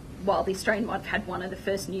while The Australian might have had one of the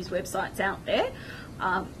first news websites out there,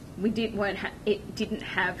 it didn't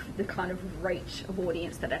have the kind of reach of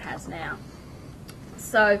audience that it has now.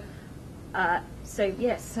 So I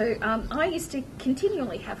used to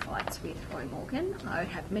continually have fights with Roy Morgan. I would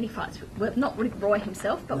have many fights not with Roy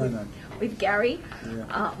himself, but with Gary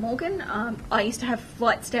Morgan. I used to have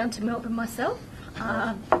flights down to Melbourne myself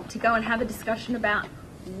to go and have a discussion about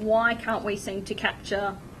why can't we seem to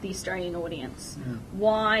capture the Australian audience?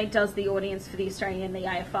 Why does the audience for The Australian and the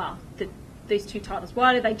AFR, these two titles,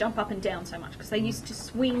 why do they jump up and down so much? Because they used to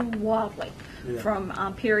swing wildly from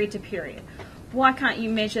period to period. Why can't you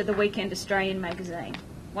measure the Weekend Australian magazine?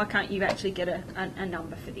 Why can't you actually get a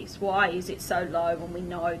number for this? Why is it so low when we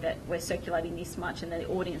know that we're circulating this much and the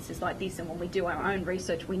audience is like this, and when we do our own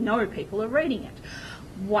research we know people are reading it?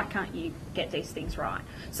 Why can't you get these things right?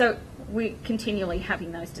 So we're continually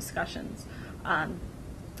having those discussions,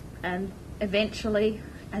 and eventually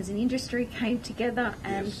as an industry came together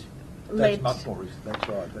and that's much more recent, that's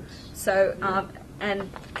right. And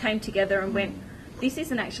came together and went, this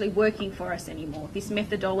isn't actually working for us anymore. This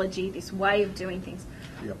methodology, this way of doing things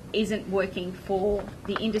isn't working for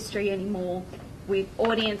the industry anymore. With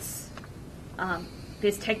audience,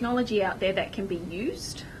 there's technology out there that can be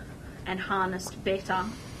used and harnessed better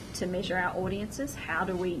to measure our audiences. How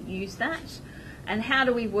do we use that? And how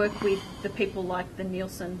do we work with the people like the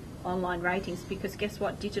Nielsen online ratings? Because guess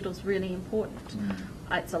what? Digital's really important.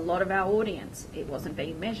 It's a lot of our audience. It wasn't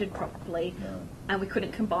being measured properly, and we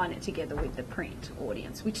couldn't combine it together with the print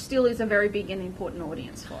audience, which still is a very big and important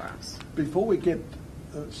audience for us. Before we get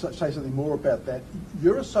say something more about that,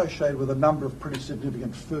 you're associated with a number of pretty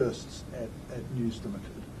significant firsts at News Limited.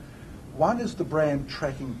 One is the brand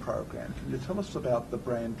tracking program. Can you tell us about the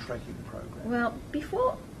brand tracking program? Well,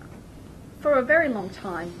 for a very long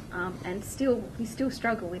time, and we still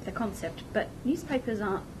struggle with the concept, but newspapers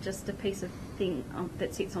aren't just a piece of thing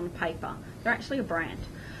that sits on paper. They're actually a brand.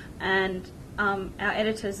 And our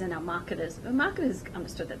editors and our marketers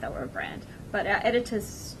understood that they were a brand, but our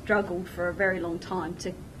editors struggled for a very long time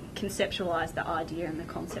to conceptualise the idea and the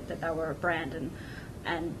concept that they were a brand,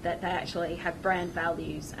 and that they actually have brand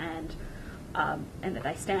values and that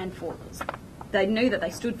they stand for. They knew that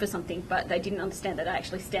they stood for something, but they didn't understand that it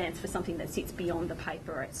actually stands for something that sits beyond the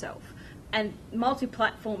paper itself. And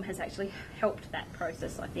multi-platform has actually helped that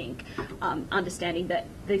process, I think, understanding that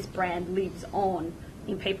this brand lives on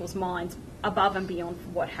in people's minds above and beyond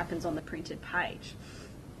what happens on the printed page.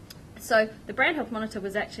 So the Brand Health Monitor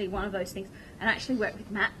was actually one of those things, and I actually worked with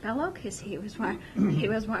Matt Bellog because he was my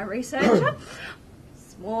researcher.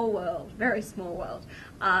 Small world, very small world.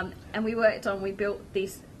 And we built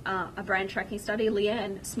this a brand tracking study.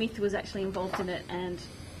 Leanne Smith was actually involved in it, and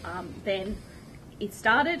then it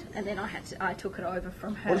started, and then I took it over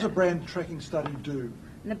from her. What does a brand tracking study do?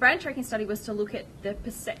 And the brand tracking study was to look at the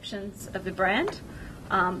perceptions of the brand.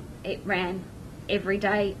 It ran every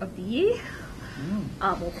day of the year,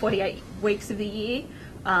 or 48 weeks of the year,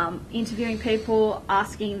 interviewing people,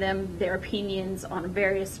 asking them their opinions on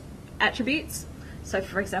various attributes. So,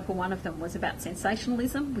 for example, one of them was about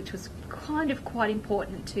sensationalism, which was kind of quite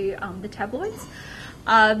important to the tabloids.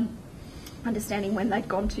 Understanding when they'd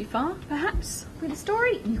gone too far, perhaps, with a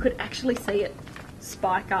story. You could actually see it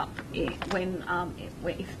spike up if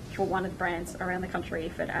for one of the brands around the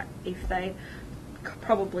country, if they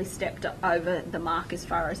probably stepped over the mark as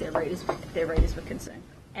far as their readers were concerned,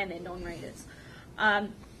 and their non-readers.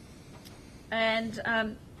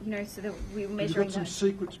 So that we were measuring. Have you got some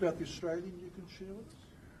secrets about the Australian you can share with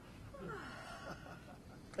us?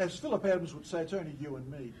 As Philip Adams would say, it's only you and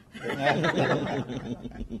me.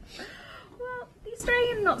 Well, the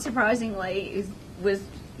Australian, not surprisingly, was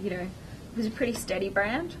a pretty steady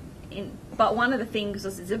brand. But one of the things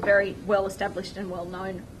is it's a very well-established and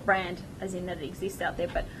well-known brand, as in that it exists out there,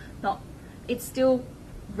 but it's still,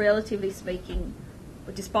 relatively speaking,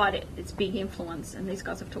 despite its big influence, and these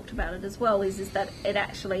guys have talked about it as well, is that it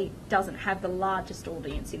actually doesn't have the largest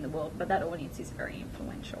audience in the world, but that audience is very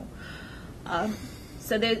influential.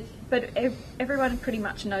 But everyone pretty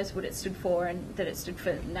much knows what it stood for, and that it stood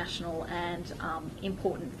for national and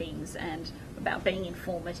important things, and about being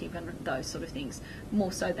informative and those sort of things,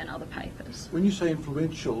 more so than other papers. When you say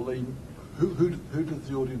influential, who did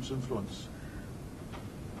the audience influence?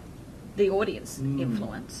 The audience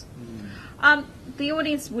influence. The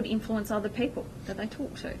audience would influence other people that they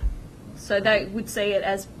talk to. So they would see it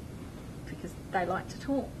as, because they like to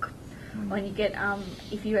talk. When you get,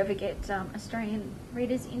 if you ever get Australian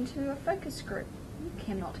readers into a focus group, you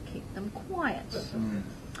cannot keep them quiet.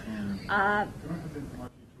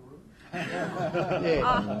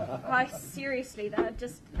 Seriously,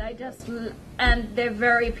 and they're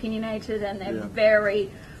very opinionated, and they're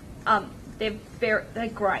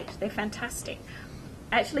great. They're fantastic.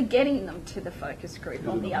 Actually getting them to the focus group,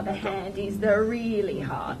 on the other hand, is the really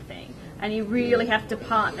hard thing. And you really have to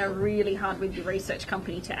partner really hard with your research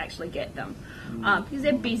company to actually get them. Because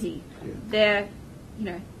they're busy. They're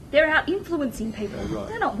out influencing people. Right.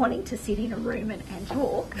 They're not wanting to sit in a room and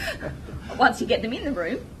talk. Once you get them in the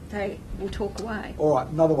room, they will talk away. All right,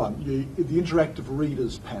 another one, the Interactive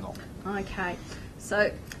Readers Panel. Okay,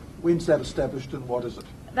 so... When's that established, and what is it?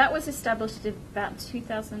 That was established in about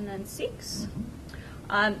 2006.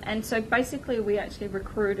 And so basically we actually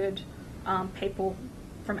recruited people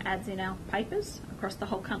from ads in our papers across the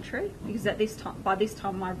whole country, because by this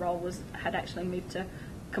time my role had actually moved to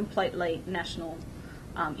completely national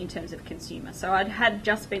in terms of consumer. So I had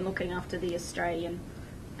just been looking after the Australian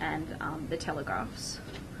and the Telegraphs,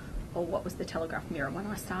 or what was the Telegraph Mirror when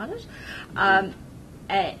I started, and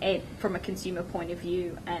from a consumer point of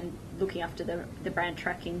view, and looking after the brand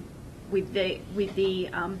tracking with the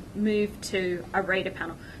move to a reader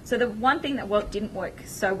panel. So the one thing that didn't work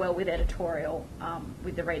so well with editorial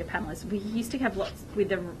with the reader panel is we used to have lots with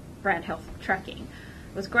the brand health tracking.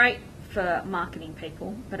 It was great for marketing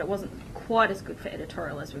people, but it wasn't quite as good for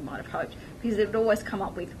editorial as we might have hoped, because it would always come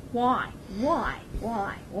up with why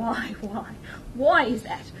is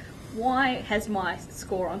that? Why has my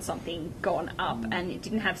score on something gone up? And it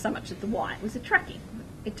didn't have so much of the why. It was the tracking.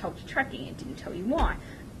 It told you tracking. It didn't tell you why.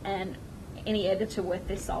 And any editor worth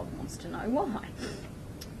their salt wants to know why.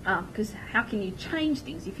 Because how can you change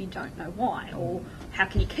things if you don't know why? Or how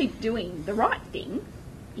can you keep doing the right thing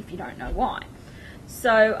if you don't know why?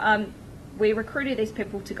 So we recruited these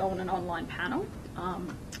people to go on an online panel.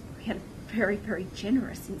 We had very, very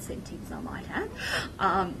generous incentives, I might add,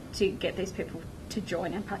 to get these people to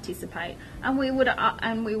join and participate. And we would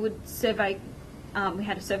survey. We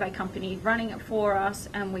had a survey company running it for us,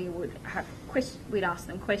 and we would we'd ask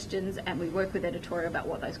them questions, and we work with editorial about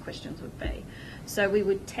what those questions would be. So we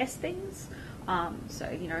would test things. So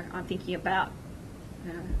I'm thinking about.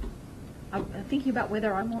 I'm thinking about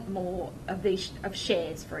whether I want more of these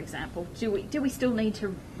shares, for example. Do we still need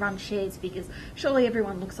to run shares figures? Surely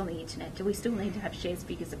everyone looks on the internet. Do we still need to have shares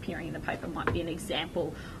figures appearing in the paper? Might be an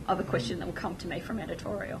example of a question that will come to me from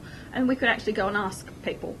editorial. And we could actually go and ask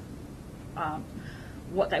people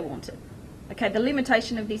what they wanted. Okay, the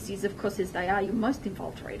limitation of this is, of course, they are your most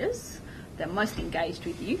involved readers. They're most engaged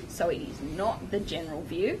with you, so it is not the general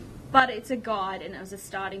view. But it's a guide, and it was a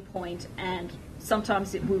starting point, and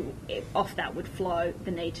sometimes off that would flow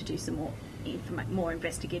the need to do some more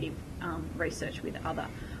investigative research with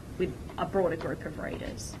a broader group of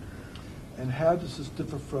readers. And how does this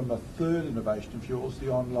differ from a third innovation of yours, the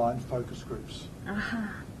online focus groups?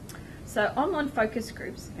 So online focus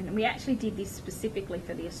groups, and we actually did this specifically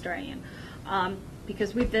for the Australian,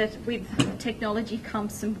 because with technology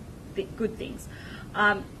comes some good things.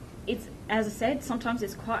 It's, as I said, sometimes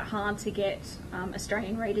it's quite hard to get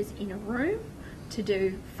Australian readers in a room to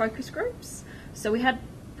do focus groups. So we had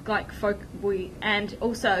and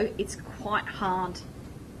also it's quite hard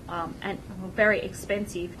and very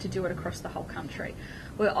expensive to do it across the whole country.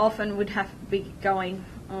 We often would have to be going,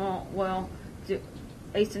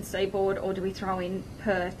 Eastern Seaboard, or do we throw in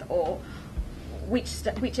Perth, or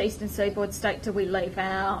which Eastern Seaboard state do we leave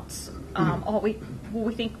out?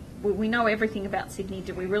 We know everything about Sydney.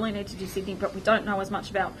 Do we really need to do Sydney? But we don't know as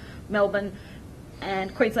much about Melbourne,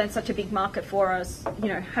 and Queensland's such a big market for us.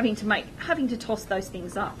 Having to toss those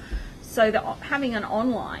things up. So having an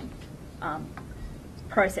online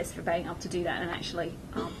process for being able to do that and actually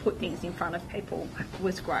put things in front of people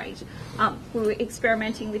was great. We were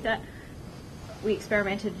experimenting with that. We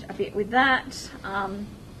experimented a bit with that.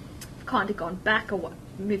 Kind of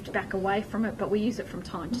moved back away from it, but we use it from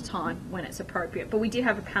time to time when it's appropriate. But we did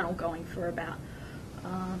have a panel going for about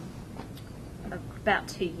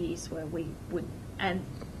 2 years where we would, and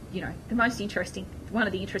one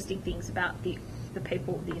of the interesting things about the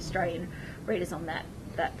people, the Australian readers on that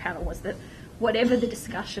panel was that whatever the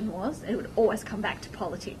discussion was, it would always come back to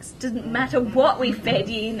politics. Didn't matter what we fed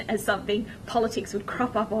in as something, politics would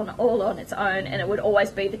crop up all on its own, and it would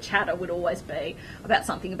always be, the chatter would always be about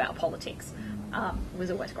something about politics. It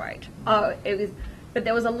was always great. But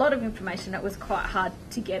there was a lot of information. It was quite hard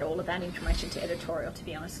to get all of that information to editorial, to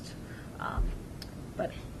be honest.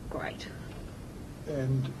 But great.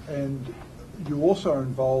 And you also are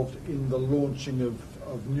involved in the launching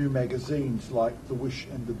of new magazines like The Wish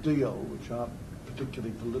and The Deal, which aren't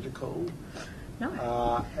particularly political.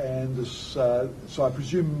 No. And this, so I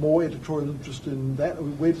presume more editorial interest in that.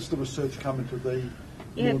 Where does the research come into the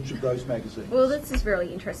launch of those magazines? Well, this is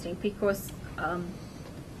really interesting because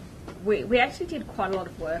we actually did quite a lot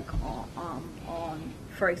of work on,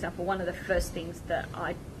 for example, one of the first things that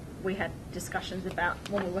we had discussions about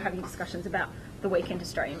when we were having discussions about the Weekend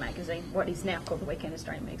Australian magazine, what is now called the Weekend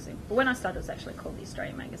Australian magazine. But when I started, it was actually called the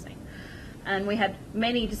Australian magazine. And we had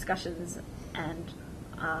many discussions and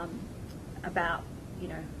about,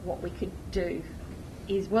 what we could do.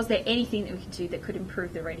 Was there anything that we could do that could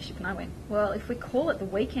improve the readership? And I went, well, if we call it the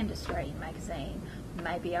Weekend Australian magazine,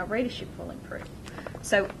 maybe our readership will improve.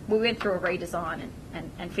 So we went through a redesign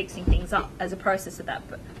and fixing things up as a process of that.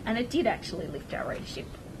 And it did actually lift our readership.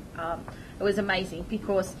 It was amazing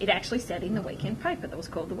because it actually said in the weekend paper that was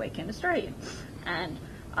called the Weekend Australian. And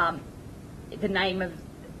the name of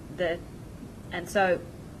and so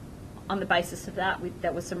on the basis of that,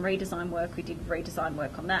 there was some redesign work. We did redesign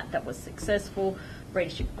work on that. That was successful.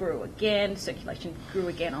 Readership grew again. Circulation grew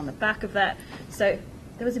again on the back of that. So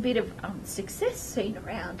there was a bit of success seen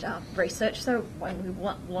around research. So when we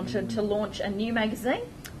wanted to launch a new magazine,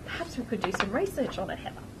 perhaps we could do some research on it,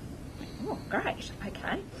 Heather. Oh, great.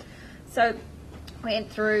 Okay. So we went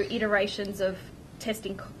through iterations of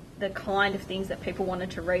testing the kind of things that people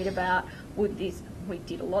wanted to read about. We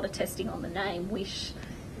did a lot of testing on the name Wish.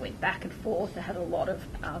 Went back and forth. They had a lot of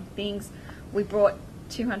things. We brought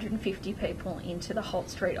 250 people into the Holt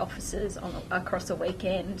Street offices across a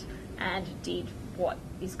weekend and did what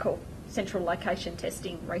is called central location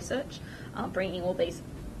testing research, bringing all these,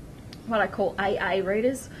 what I call AA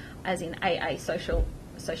readers, as in AA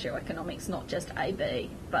socioeconomics, not just AB,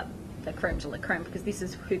 but the creme de la creme, because this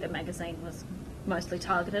is who the magazine was mostly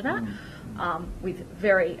targeted at, with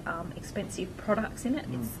very expensive products in it.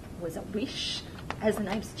 It was a wish. As the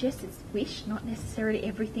name suggests, it's wish, not necessarily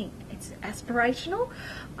everything. It's aspirational.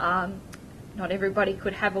 Not everybody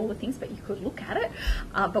could have all the things, but you could look at it.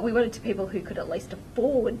 But we wanted to people who could at least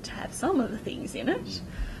afford to have some of the things in it.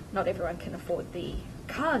 Not everyone can afford the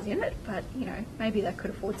cars in it, but maybe they could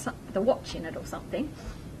afford the watch in it or something.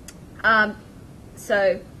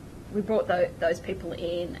 So we brought those people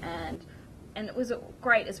in, and it was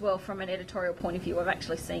great as well from an editorial point of view of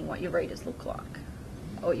actually seeing what your readers look like,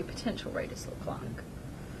 or your potential readers look like,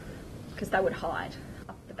 because they would hide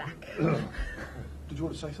up the back. Did you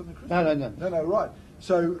want to say something, Chris? No, right.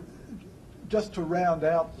 So just to round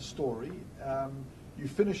out the story, you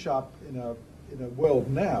finish up in a world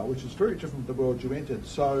now which is very different from the world you entered.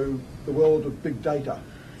 So the world of big data,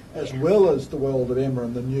 as well as the world of Emma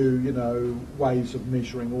and the new, ways of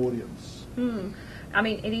measuring audience. I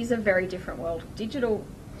mean, it is a very different world. Digital,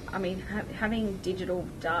 having digital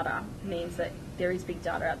data means that there is big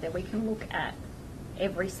data out there. We can look at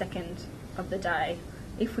every second of the day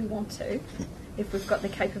if we want to, if we've got the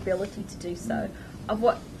capability to do so, of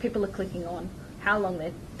what people are clicking on, how long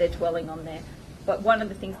they're dwelling on there. But one of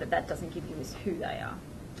the things that doesn't give you is who they are.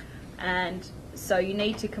 And so you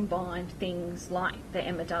need to combine things like the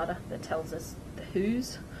Emma data that tells us the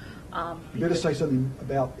who's. You better say something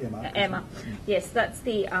about Emma. Emma. Yes, that's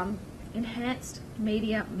the Enhanced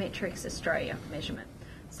Media Metrics Australia measurement.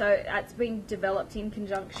 So it's been developed in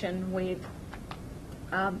conjunction with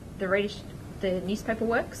the Newspaper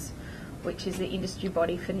Works, which is the industry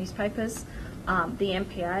body for newspapers, the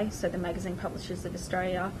MPA, so the Magazine Publishers of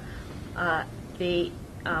Australia, the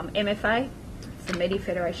MFA, it's the Media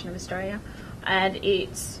Federation of Australia, and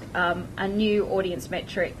it's a new audience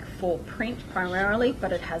metric for print primarily,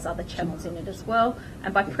 but it has other channels in it as well.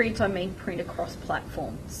 And by print, I mean print across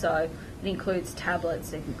platform. So it includes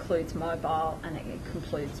tablets, it includes mobile, and it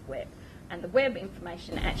includes web. And the web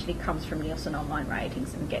information actually comes from Nielsen Online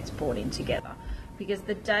Ratings and gets brought in together. Because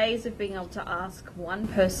the days of being able to ask one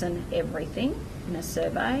person everything in a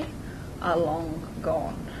survey are long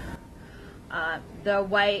gone.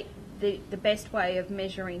 The best way of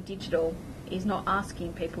measuring digital is not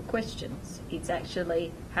asking people questions. It's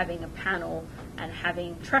actually having a panel and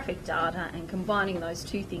having traffic data and combining those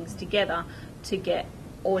two things together to get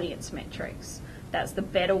audience metrics. That's the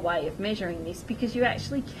better way of measuring this, because you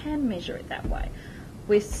actually can measure it that way.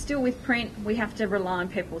 We're still with print, we have to rely on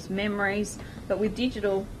people's memories, but with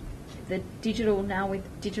digital, with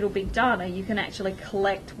digital big data, you can actually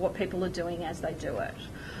collect what people are doing as they do it.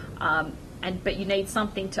 But you need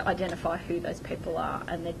something to identify who those people are,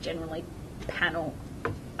 and they're generally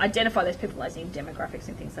identify those people as in demographics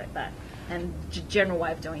and things like that. And the general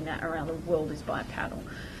way of doing that around the world is by a panel.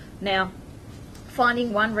 Now,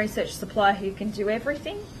 finding one research supplier who can do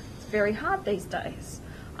everything is very hard these days,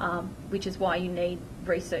 which is why you need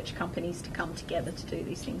research companies to come together to do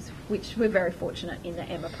these things, which we're very fortunate in the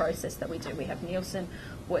Emma process that we do. We have Nielsen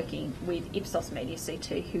working with Ipsos Media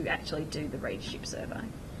CT, who actually do the readership survey.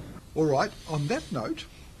 All right, on that note,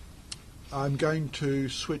 I'm going to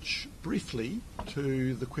switch briefly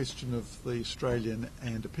to the question of the Australian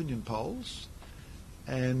and opinion polls,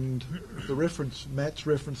 and Matt's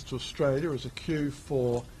reference to Australia is a cue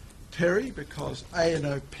for Terry, because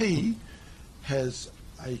ANOP has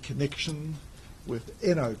a connection with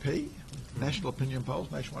NOP, National Opinion Polls,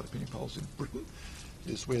 Nationwide Opinion Polls in Britain,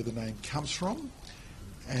 is where the name comes from.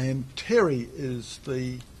 And Terry is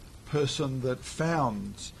the person that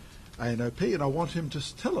founds ANOP, and I want him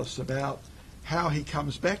to tell us about how he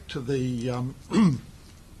comes back to the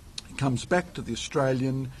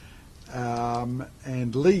Australian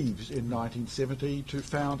and leaves in 1970 to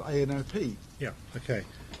found ANOP. Yeah. Okay.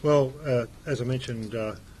 Well, as I mentioned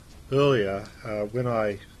earlier, when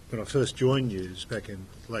I first joined News back in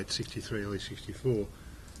late '63, early '64,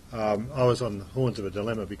 I was on the horns of a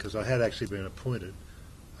dilemma, because I had actually been appointed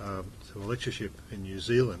to a lectureship in New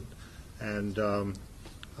Zealand, and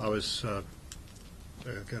I was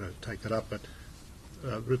going to take that up, but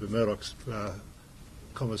Rupert Murdoch's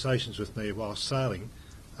conversations with me while sailing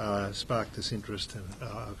sparked this interest, and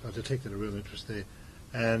I detected a real interest there.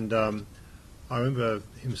 And I remember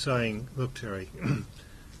him saying, "Look, Terry,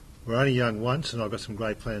 we're only young once, and I've got some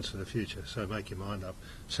great plans for the future, so make your mind up."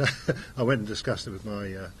 So I went and discussed it with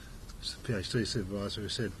my PhD supervisor, who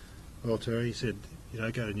said, "Well, Terry," he said, "you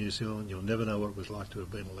don't go to New Zealand, you'll never know what it was like to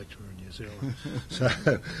have been a lecturer in New Zealand." So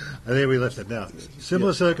and there we left it. Now,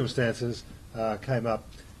 similar circumstances came up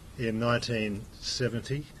in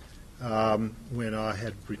 1970 when I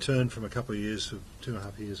had returned from a couple of years,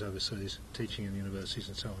 2.5 years overseas, teaching in universities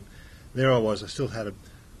and so on. There I was. I still had an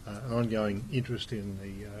ongoing interest in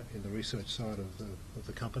the research side of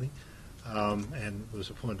the company, and was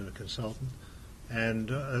appointed a consultant. And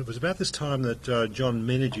it was about this time that John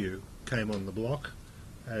Menadue came on the block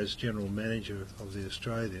as general manager of the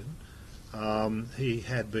Australian. He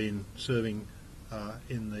had been serving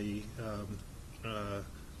in the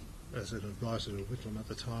as an advisor to Whitlam at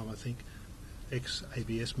the time, I think,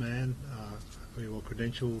 ex-ABS man, very well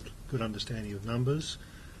credentialed, good understanding of numbers,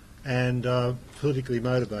 and politically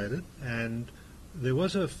motivated. And there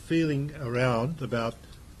was a feeling around about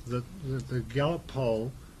the Gallup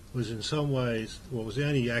poll was in some ways, well, it was the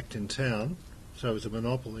only act in town, so it was a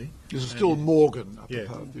monopoly. This is still Morgan up yeah,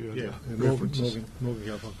 above you. Yeah, References. Morgan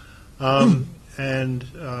Gallup. And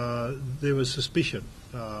there was suspicion,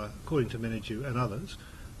 according to Menadue and others,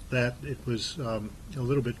 that it was a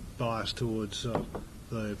little bit biased towards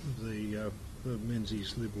the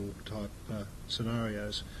Menzies Liberal type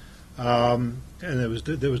scenarios, and there was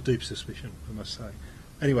deep suspicion, I must say.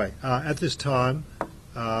 Anyway, at this time,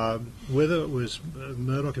 whether it was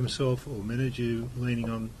Murdoch himself or Menadue leaning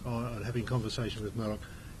on having conversation with Murdoch,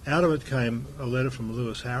 out of it came a letter from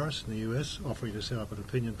Lewis Harris in the US offering to set up an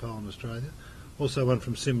opinion poll in Australia. Also one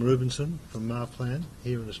from Sim Rubinson from Marplan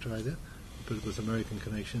here in Australia, but with American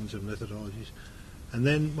connections and methodologies. And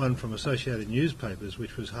then one from Associated Newspapers,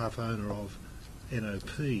 which was half owner of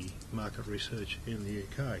NOP Market Research in the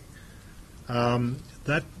UK. I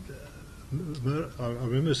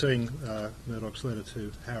remember seeing Murdoch's letter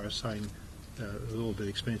to Harris saying it was all a bit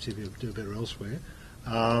expensive, you'd do better elsewhere.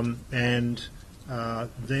 And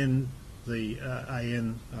then the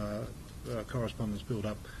AN correspondence built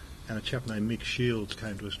up, and a chap named Mick Shields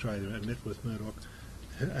came to Australia and met with Murdoch,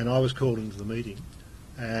 and I was called into the meeting,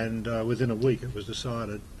 and within a week it was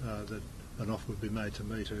decided that an offer would be made to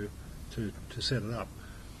me to set it up,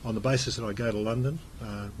 on the basis that I go to London,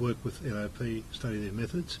 work with NOP, study their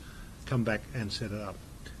methods, come back and set it up.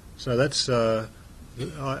 So that's I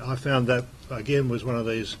found that again was one of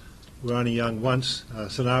these we're only young once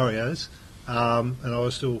scenarios, and I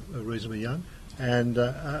was still reasonably young, and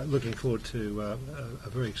looking forward to a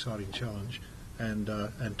very exciting challenge, and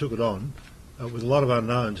took it on with a lot of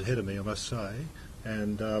unknowns ahead of me, I must say,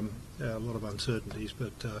 and a lot of uncertainties,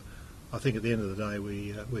 but I think at the end of the day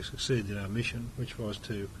we succeeded in our mission, which was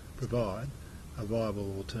to provide a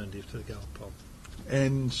viable alternative to the Gallup poll.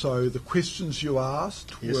 And so the questions you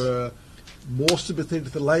asked Yes. were more sympathetic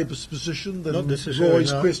to the Labor's position than Not necessarily,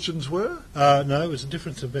 Roy's no. questions were? No, it was a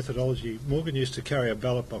difference of methodology. Morgan used to carry a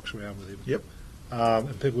ballot box around with him. Yep.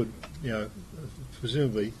 And people would,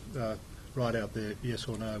 presumably write out their yes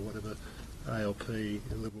or no, whatever, ALP,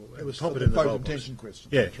 Liberal. It was pop the it in the vote ballot box. intention question.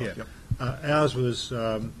 Yeah, That's right, yeah. yep. Ours was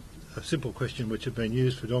a simple question which had been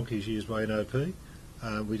used for donkey's years by NOP.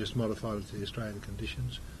 We just modified it to the Australian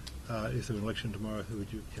conditions. If there were an election tomorrow, who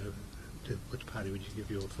would you, to which party would you give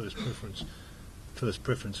your first preference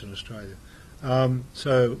in Australia?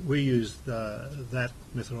 So we used that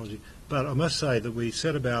methodology. But I must say that we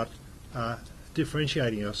set about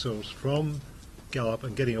differentiating ourselves from Gallup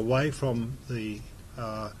and getting away from the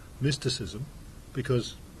mysticism,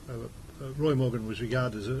 because Roy Morgan was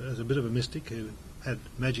regarded as a bit of a mystic who had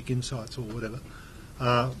magic insights or whatever.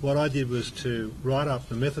 What I did was to write up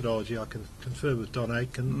the methodology. I can confer with Don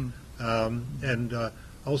Aitken, and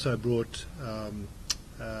also brought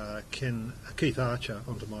Keith Archer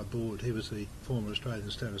onto my board. He was the former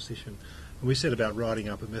Australian statistician. And we set about writing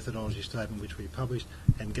up a methodology statement which we published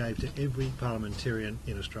and gave to every parliamentarian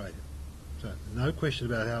in Australia. So no question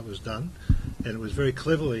about how it was done, and it was very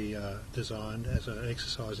cleverly designed as an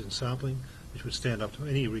exercise in sampling which would stand up to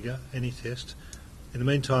any rigour, any test. In the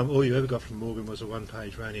meantime, all you ever got from Morgan was a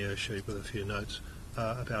one-page Rainier sheet with a few notes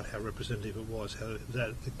about how representative it was, how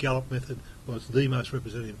that the Gallup method was the most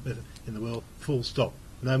representative method in the world, full stop.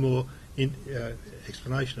 No more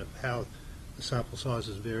explanation of how the sample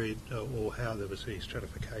sizes varied or how there was the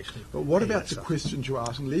stratification. But what any of about that the stuff. questions you're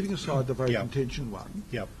asking, leaving aside the vote Yep. intention one?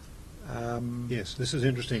 Yep. Yes, this is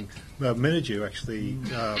interesting. Menadue actually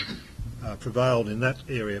prevailed in that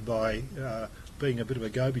area by being a bit of a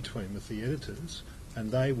go-between with the editors,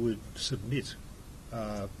 and they would submit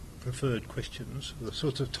preferred questions, the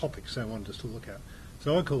sorts of topics they wanted us to look at.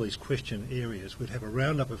 So I call these question areas. We'd have a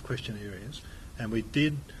roundup of question areas, and we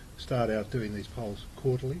did start out doing these polls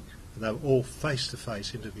quarterly, and they were all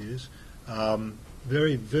face-to-face interviews.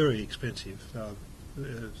 Very, very expensive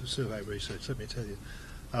survey research, let me tell you.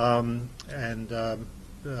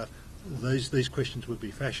 These questions would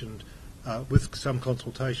be fashioned with some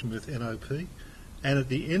consultation with NOP, and at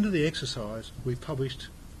the end of the exercise we published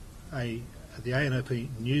the ANOP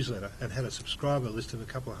newsletter and had a subscriber list of a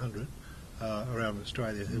couple of hundred around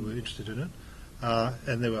Australia who were interested in it,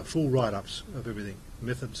 and there were full write-ups of everything,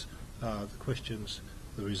 methods, the questions,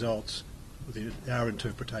 the results, our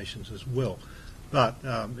interpretations as well. But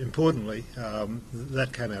importantly,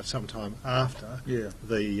 that came out sometime after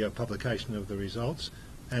the publication of the results.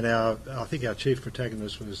 And I think our chief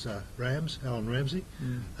protagonist was Alan Ramsey.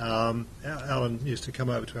 Alan used to come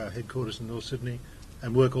over to our headquarters in North Sydney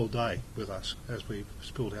and work all day with us as we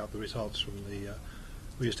spilled out the results from the...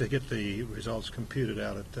 we used to get the results computed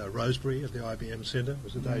out at Rosebery at the IBM Centre. It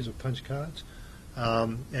was the days of punch cards.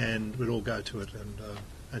 And we'd all go to it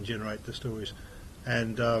and generate the stories.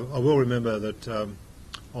 And I will remember that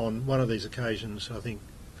on one of these occasions, I think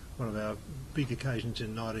one of our big occasions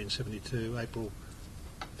in 1972, April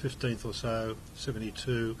 15th or so,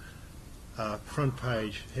 72, front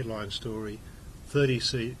page headline story, 30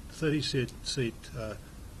 seat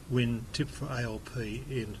win tip for ALP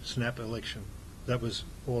in snap election. That was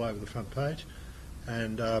all over the front page,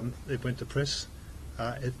 and it went to press.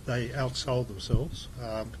 They outsold themselves.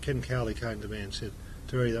 Ken Cowley came to me and said,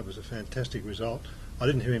 "Terry, that was a fantastic result." I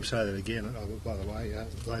didn't hear him say that again, by the way,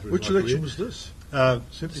 later in Which my election career. was this?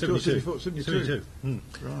 72. 74, 72. Mm.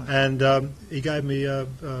 Right. And he gave me the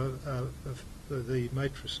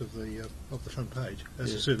matrix of the front page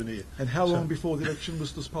as a souvenir. And how long before the election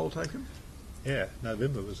was this poll taken? Yeah,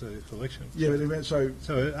 November was the election. Yeah, but it went so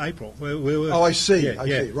April. We were, oh, I see. Yeah, I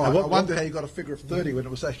see. Right. I wonder how you got a figure of 30 when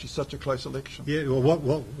it was actually such a close election. Yeah.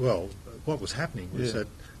 Well, what was happening was that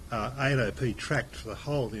ANOP tracked for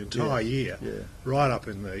the entire year, right up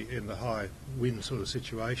in the high wind sort of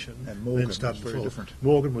situation. And Morgan then started was very different.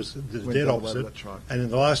 Morgan was the dead opposite. That's right. And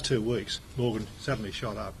in the last 2 weeks, Morgan suddenly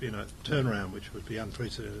shot up in a turnaround which would be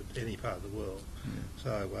unprecedented in any part of the world. Yeah.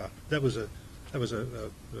 So that was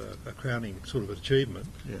a crowning sort of achievement,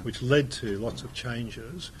 which led to lots of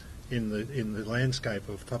changes in the landscape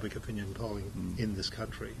of public opinion polling in this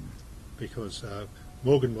country, because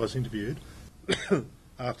Morgan was interviewed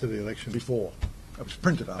after the election. Before. It was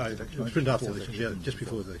printed after the election. It was printed after the election, just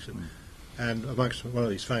before the election. And amongst one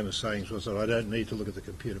of these famous sayings was that I don't need to look at the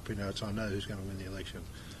computer printouts, I know who's going to win the election.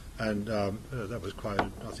 And that was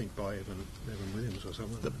quoted, I think, by Evan Williams or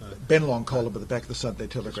someone. The Benelong column at the back of the Sunday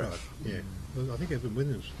Telegraph. Right. Yeah. Well, I think Evan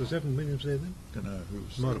Williams. Was Evan Williams there then? Don't know who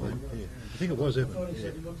was. Might have been, yeah. I think it was Evan. He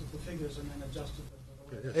said he looked at the figures and then adjusted them.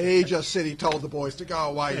 He just said he told the boys to go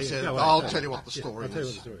away. He said, I'll tell you what the story is. I'll tell you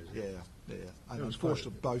what the story is. Yeah. An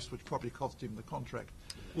unfortunate boast which probably cost him the contract.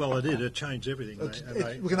 Well, it did. It changed everything.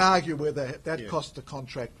 We can argue whether that cost the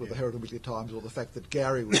contract with the Herald Weekly Times or the fact that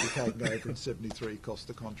Gary would be taken over in 73 cost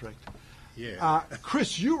the contract. Yeah.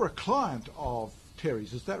 Chris, you were a client of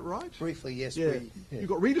Terry's, is that right? Briefly, yes. Yeah. You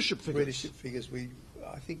got readership figures. Readership figures.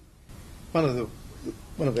 I think one of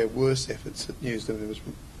our worst efforts at Newsdom was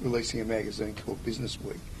releasing a magazine called Business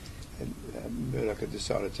Week, and Murdoch had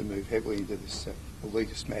decided to move heavily into this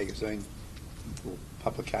elitist magazine or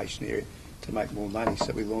publication area to make more money.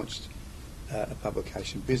 So we launched a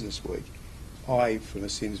publication, Business Week. I, from a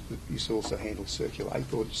sins, used to also handle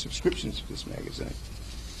circulate or subscriptions for this magazine.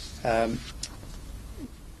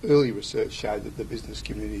 Early research showed that the business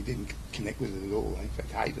community didn't connect with it at all. They, in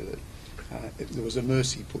fact, hated it. There was a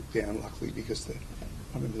mercy put down, luckily, because I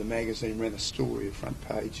remember the magazine ran a story, a front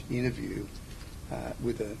page interview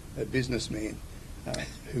with a businessman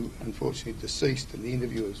who unfortunately deceased, and the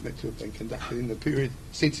interview was meant to have been conducted in the period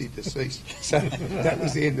since he deceased. So that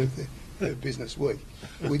was the end of the Business Week.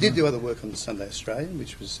 We did do other work on the Sunday Australian,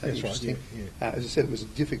 which was interesting. Right, yeah. As I said, it was a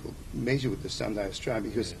difficult measure with the Sunday Australian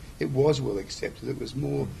because it was well accepted. It was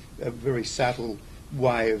more a very subtle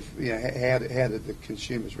way of, how did the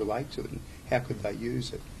consumers relate to it and how could they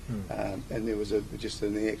use it. And there was just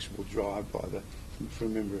an inexorable drive by from a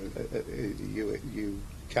member of the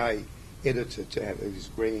UK editor to have this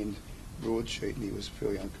grand broadsheet, and he was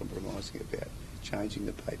fairly uncompromising about changing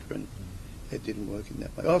the paper, and it didn't work in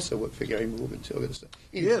that way. I also worked for Gary Morgan too.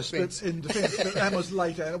 Yes, but in defence, that was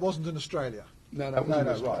later, and it wasn't in Australia. No,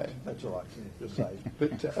 right. That's all right. Just say.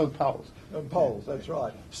 But on polls. On polls, that's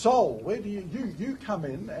right. Sol, where do you come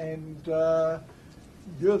in, and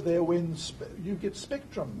you're there when you get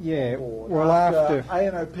Spectrum. Yeah, board well, after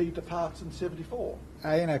ANOP departs in '74.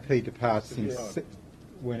 ANOP departs in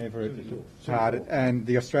whenever it departed, and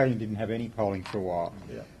the Australian didn't have any polling for a while.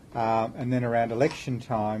 Yeah. And then around election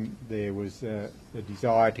time, there was a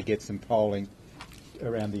desire to get some polling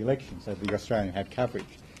around the election, so the Australian had coverage.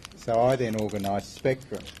 So I then organised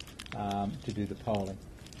Spectrum to do the polling.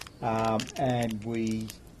 And we,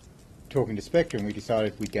 talking to Spectrum, we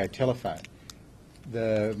decided we'd go telephone.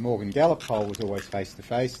 The Morgan Gallup poll was always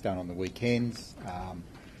face-to-face, done on the weekends.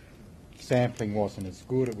 Sampling wasn't as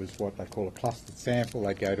good. It was what they call a clustered sample.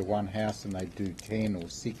 They'd go to one house and they'd do 10 or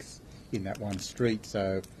 6 in that one street.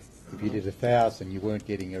 So if you did 1,000, you weren't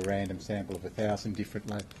getting a random sample of 1,000 different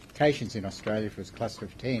locations in Australia. If it was a cluster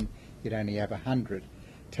of 10, you'd only have 100.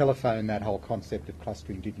 Telephone, that whole concept of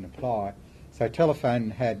clustering didn't apply. So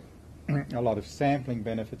telephone had a lot of sampling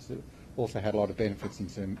benefits. It also had a lot of benefits in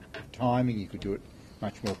terms of timing. You could do it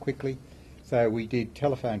much more quickly. So we did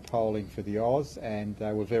telephone polling for the Oz, and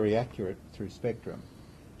they were very accurate through Spectrum.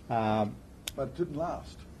 But it didn't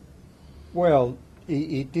last. Well,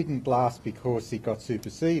 it didn't last because it got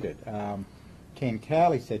superseded. Ken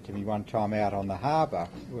Cowley said to me one time out on the harbour,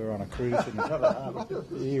 we were on a cruise, and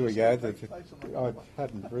here we go, I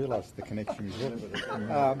hadn't realised the connection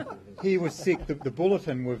before. He was sick. The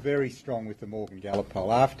Bulletin were very strong with the Morgan Gallup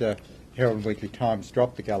poll. After Herald and Weekly Times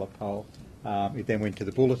dropped the Gallup poll, it then went to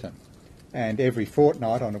the Bulletin. And every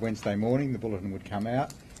fortnight on a Wednesday morning, the Bulletin would come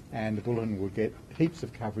out, and the Bulletin would get heaps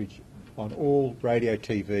of coverage on all radio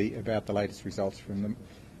TV about the latest results from the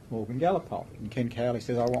Morgan Gallup poll. And Ken Cowley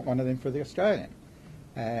says, I want one of them for the Australian.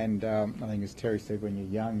 And I think, as Terry said, when you're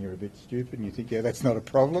young, you're a bit stupid, and you think, yeah, that's not a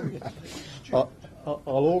problem. I'll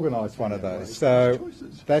organise one of those. So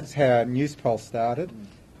that's how Newspoll started.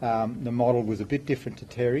 The model was a bit different to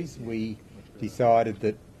Terry's. We decided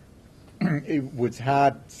that it was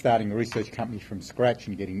hard starting a research company from scratch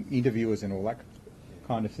and getting interviewers and all that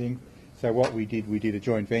kind of thing. So what we did a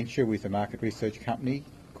joint venture with a market research company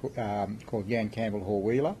called Yan Campbell Hall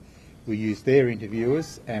Wheeler. We used their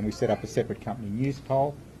interviewers, and we set up a separate company,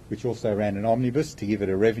 Newspoll, which also ran an omnibus to give it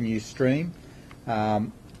a revenue stream.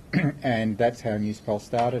 And that's how Newspoll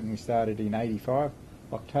started, and we started in 85.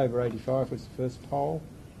 October 85 was the first poll.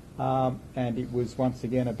 And it was once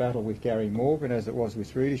again a battle with Gary Morgan, as it was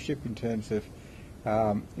with readership, in terms of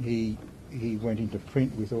he went into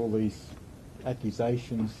print with all these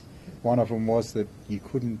accusations. One of them was that you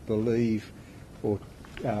couldn't believe, or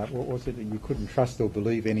what was it? You couldn't trust or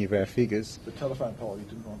believe any of our figures. The telephone poll, you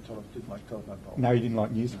didn't like telephone poll. No, you didn't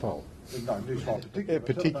like Newspoll. No, Newspoll particularly.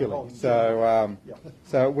 Particularly. So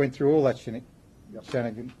it went through all that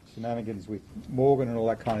shenanigans with Morgan and all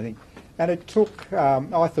that kind of thing. And it took,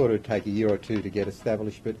 I thought it would take a year or two to get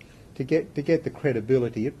established, but to get the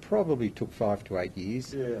credibility, it probably took 5 to 8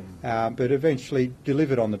 years. Yeah. But eventually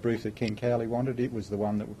delivered on the brief that Ken Cowley wanted. It was the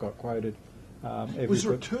one that got quoted. Was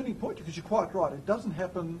there a turning point? Because you're quite right, it doesn't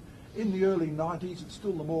happen in the early 90s. It's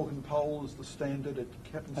still the Morgan poll as the standard. It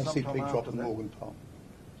happened sometime ACP after dropped the that. Morgan poll.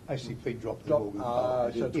 ACP dropped the Morgan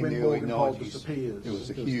poll So it's in when the early Morgan poll 90s. disappears. It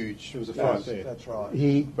was a huge. It was a That's, fight there. that's right.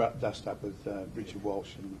 He dust up with Richard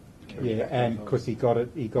Walsh and. and because he got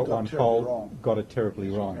one terribly poll, wrong. got it terribly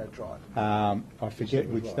wrong. That's right. I forget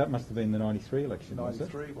which. That must have been the '93 election, was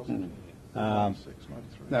it? 93, wasn't it? 93.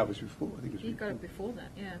 No, it was before. I think it was. You got it before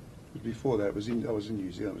that, yeah. It was before that. I was in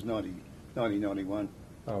New Zealand. It was 1991.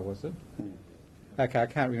 Oh, was it? Okay, I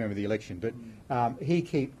can't remember the election, but he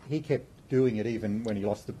kept doing it even when he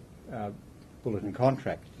lost the Bulletin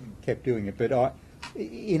contract. Kept doing it, but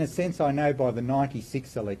in a sense, I know by the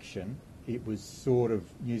 '96 election, it was sort of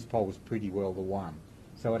Newspoll was pretty well the one.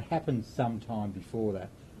 So it happened sometime before that.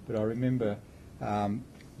 But I remember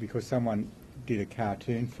because someone did a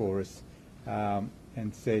cartoon for us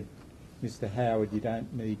and said, Mr. Howard, you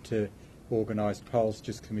don't need to organise polls,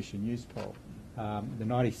 just commission Newspoll. The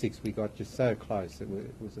 '96 we got just so close, it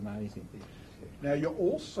was amazing. Now you're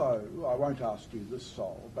also, I won't ask you this,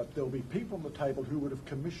 Sol, but there'll be people on the table who would have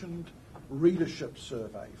commissioned readership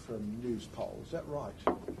survey from Newspoll. Is that right,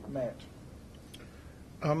 Matt?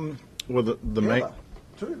 Well, the main.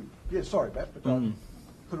 Too. Yeah, sorry, Matt, but I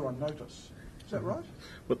put her on notice. Is that right?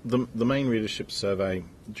 But the main readership survey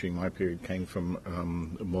during my period came from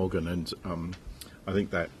Morgan, and I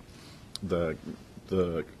think that the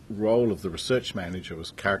role of the research manager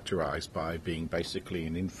was characterised by being basically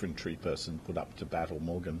an infantry person put up to battle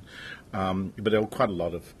Morgan. But there were quite a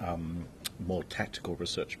lot of more tactical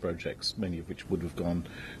research projects, many of which would have gone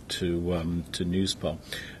to Newspoll.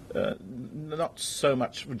 Not so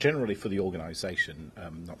much, generally for the organisation,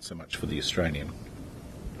 not so much for the Australian.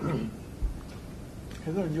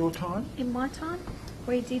 Heather, in your time? In my time,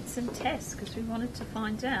 we did some tests because we wanted to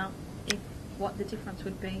find out what the difference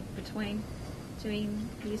would be between doing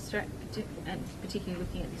the and particularly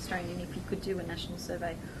looking at the Australian, if you could do a national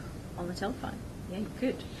survey on the telephone. Yeah, you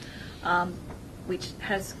could. Which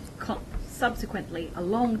has subsequently, a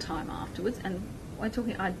long time afterwards, and we're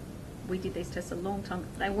talking, we did these tests a long time.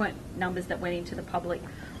 They weren't numbers that went into the public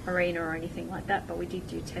arena or anything like that, but we did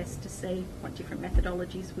do tests to see what different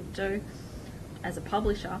methodologies would do as a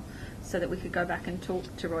publisher, so that we could go back and talk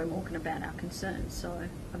to Roy Morgan about our concerns, so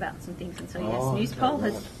about some things. And so yes,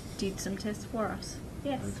 Newspol did some tests for us.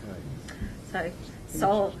 Yes. Okay. So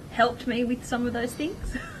Sol helped me with some of those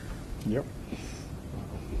things. Yep.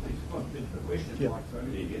 Quite a bit of a question, Yeah. Mike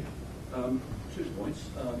Fogarty again. 2 points.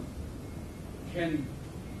 Can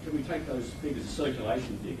we take those figures,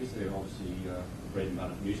 circulation figures, they're obviously bread and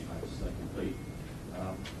butter newspapers, so they complete.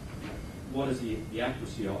 What is the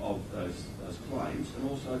accuracy of those claims? And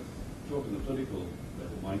also, talking the political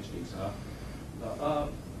level, my instincts are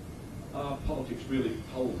politics really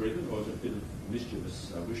poll-driven, or is it a bit of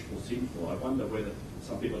mischievous, wishful thinking? I wonder whether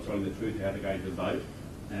some people are telling the truth how they're going to vote,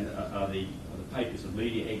 and are the papers and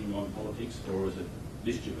media egging on politics, or is it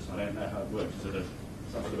mischievous? I don't know how it works. Is it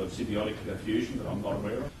some sort of symbiotic fusion that I'm not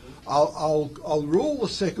aware of? I'll rule the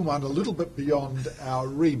second one a little bit beyond our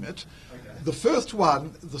remit. Okay. The first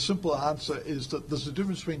one, the simple answer is that there's a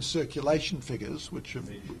difference between circulation figures, which are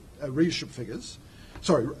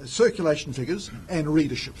circulation figures and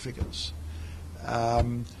readership figures.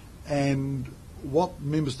 And what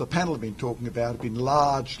members of the panel have been talking about have been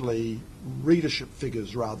largely readership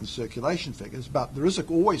figures rather than circulation figures, but there is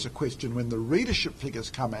always a question when the readership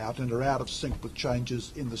figures come out and are out of sync with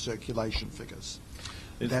changes in the circulation figures.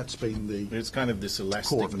 That's been It's kind of this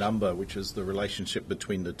elastic number, which is the relationship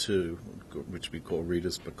between the two, which we call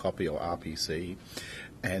readers per copy, or RPC.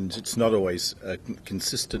 And it's not always a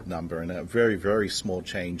consistent number, and a very, very small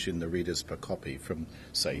change in the readers per copy from,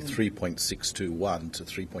 say, 3.621 to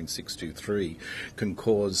 3.623 can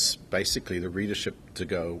cause basically the readership to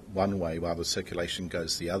go one way while the circulation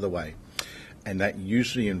goes the other way. And that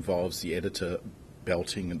usually involves the editor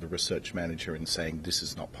belting the research manager and saying, this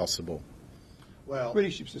is not possible. Well,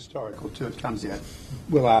 readership's historical too. It comes out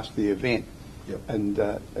well after the event, Yep.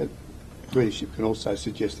 And readership can also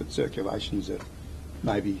suggest that circulations are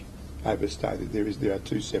maybe overstated. There are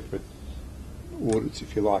 2 separate audits,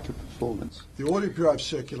 if you like, of performance. The Audit Bureau of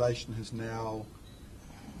Circulation has now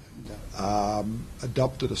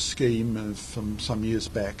adopted a scheme from some years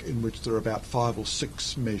back in which there are about 5 or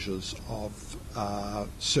 6 measures of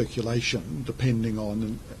circulation, depending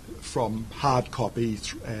on from hard copy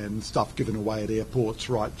and stuff given away at airports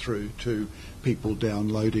right through to people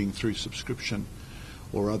downloading through subscription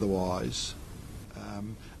or otherwise.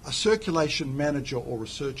 A circulation manager or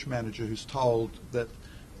research manager who's told that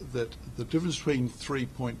the difference between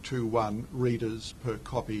 3.21 readers per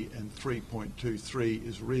copy and 3.23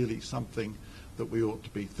 is really something that we ought to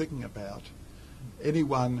be thinking about.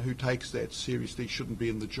 Anyone who takes that seriously shouldn't be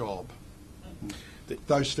in the job.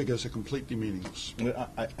 Those figures are completely meaningless.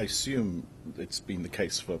 I assume it's been the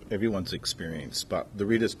case for everyone's experience, but the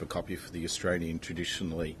readers per copy for the Australian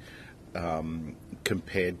traditionally,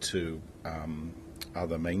 compared to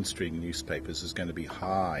other mainstream newspapers, is going to be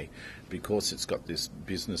high because it's got this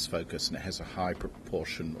business focus and it has a high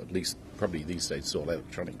proportion, at least probably these days it's all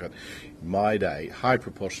electronic, but in my day, high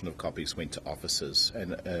proportion of copies went to offices,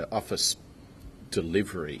 and office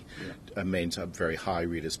delivery meant a very high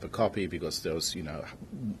readers per copy because there was,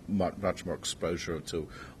 much more exposure to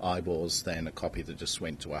eyeballs than a copy that just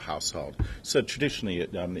went to a household. So traditionally,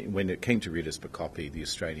 when it came to readers per copy, the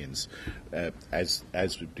Australians, as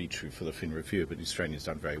would be true for the Fin Review, but the Australians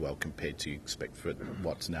done very well compared to expect for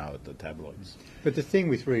what's now at the tabloids. But the thing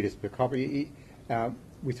with readers per copy,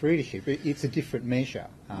 with readership, it's a different measure.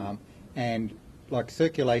 And like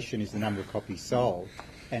circulation is the number of copies sold,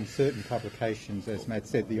 and certain publications, as Matt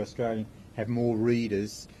said, the Australian have more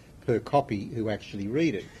readers per copy who actually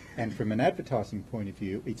read it. And from an advertising point of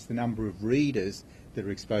view, it's the number of readers that are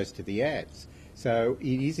exposed to the ads. So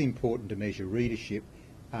it is important to measure readership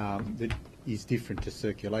that is different to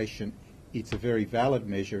circulation. It's a very valid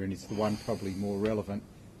measure, and it's the one probably more relevant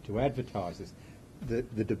to advertisers.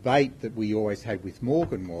 The debate that we always had with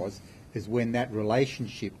Morgan is when that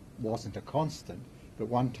relationship wasn't a constant, but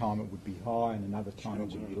one time it would be high and another time it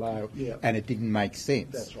would be low, and it didn't make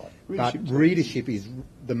sense. That's right. But readership is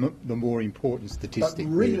the more important statistic.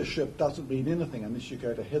 But readership doesn't mean anything unless you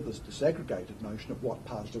go to Heather's disaggregated notion of what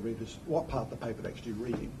part of the paper they're actually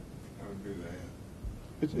reading.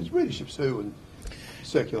 It's readership's who, and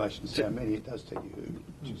circulation, so many, it does tell you who.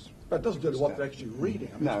 Which is But it doesn't tell you what they're actually reading.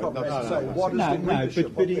 I mean, No, it's probably no, to no, say no. what is the readership,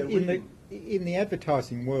 but what they're reading. in the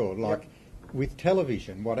advertising world, like with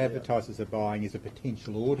television, what advertisers are buying is a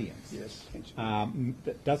potential audience. Yes.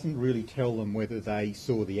 That doesn't really tell them whether they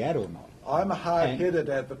saw the ad or not. I'm a hard-headed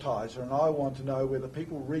advertiser, and I want to know whether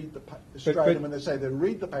people read the Australian when they say they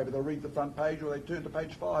read the paper, they'll read the front page, or they turn to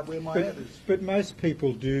page 5 where my ad is. But most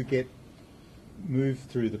people do get moved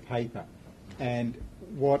through the paper, and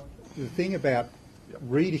what the thing about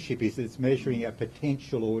readership is it's measuring a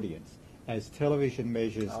potential audience, as television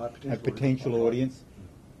measures a potential audience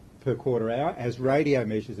per quarter hour, as radio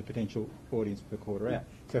measures a potential audience per quarter hour.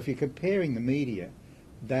 So if you're comparing the media,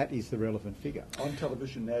 that is the relevant figure. On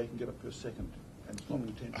television now you can get it per second, and it's not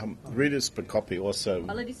potential. Readers per copy also.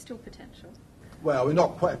 Well, it is still potential. Well, we're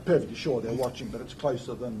not quite perfectly sure they're watching, but it's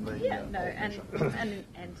closer than the...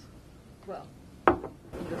 And well,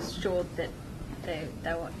 you're sure that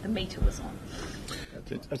the meter was on. I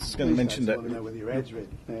was just going to mention that I want to know whether your ad's read.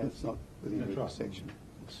 No, it's not whether you read the section.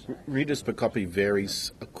 readers per copy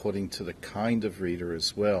varies according to the kind of reader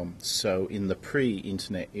as well. So in the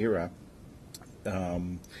pre-internet era,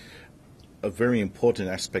 a very important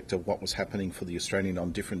aspect of what was happening for the Australian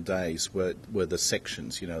on different days were the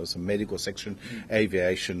sections. You know, there's a medical section,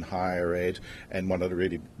 aviation, higher ed, and one of the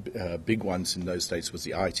really big ones in those days was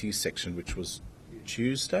the IT section, which was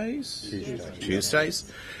Tuesdays.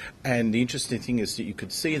 And the interesting thing is that you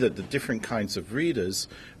could see that the different kinds of readers,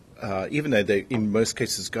 even though they, in most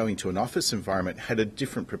cases, going to an office environment, had a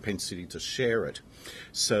different propensity to share it.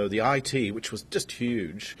 So the IT, which was just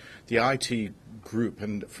huge, the IT group,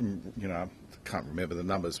 and from, you know, I can't remember the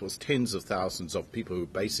numbers, was tens of thousands of people who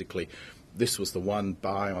basically, this was the one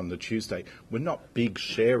buy on the Tuesday, were not big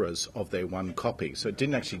sharers of their one copy. So it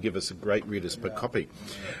didn't actually give us a great readers per copy.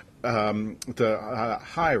 The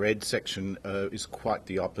higher ed section is quite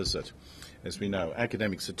the opposite. As we know,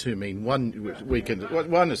 academics are two mean.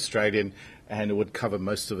 One Australian, and it would cover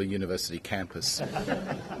most of a university campus.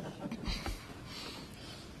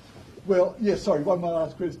 Well, yes, sorry, one more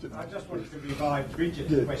last question. I just wanted to revive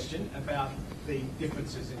Bridget's question about the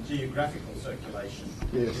differences in geographical circulation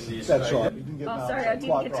in the Australian. That's right. You didn't get Sorry, I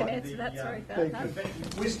didn't get to answer that. Sorry about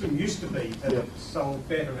that. Wisdom used to be that it sold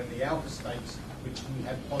better in the outer states, which we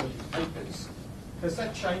had quality papers. Has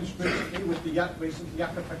that changed recently with the recent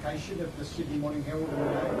yuckification of the Sydney Morning Herald and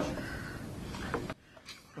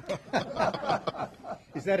the Age?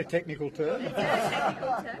 Is that a technical term? It's not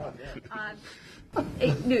a technical term.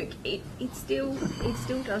 It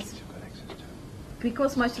still does,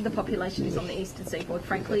 because most of the population is on the eastern seaboard.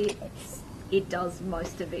 Frankly, it does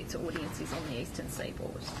most of its audience is on the eastern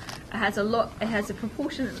seaboard. It has a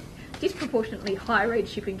disproportionately high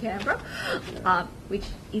readership in Canberra, which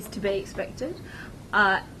is to be expected.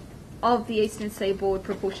 Of the eastern seaboard,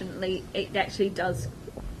 proportionately, it actually does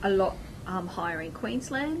a lot higher in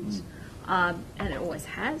Queensland, and it always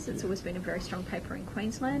has. It's always been a very strong paper in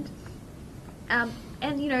Queensland.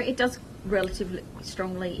 And, you know, it does relatively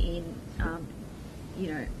strongly in,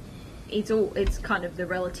 you know, it's kind of the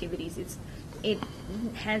relativities.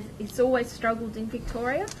 It's always struggled in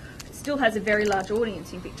Victoria. It still has a very large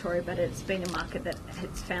audience in Victoria, but it's been a market that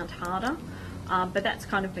it's found harder. But that's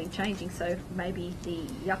kind of been changing, so maybe the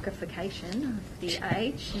yuckification of the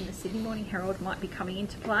Age and the Sydney Morning Herald might be coming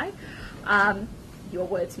into play. Your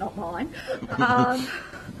words, not mine.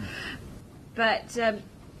 But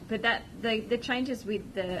that the changes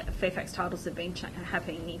with the Fairfax titles have been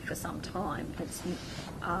happening for some time. It's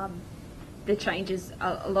the changes,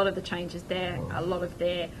 a lot of the changes there, a lot of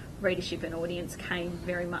their readership and audience came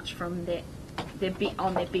very much from their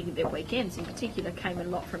weekends in particular, came a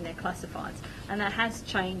lot from their classifieds, and that has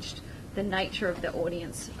changed the nature of the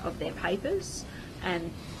audience of their papers,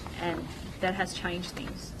 and that has changed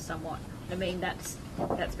things somewhat. I mean, that's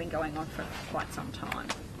been going on for quite some time.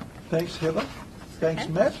 Thanks, Heather. Thanks,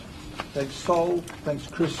 Matt. Thanks, Sol. Thanks,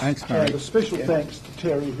 Chris. Thanks, Murray. And a special thanks to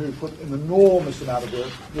Terry, who put an enormous amount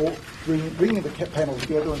of work bringing the panel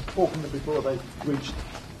together and talking to them before they reached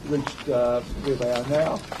where they are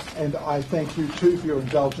now. And I thank you too for your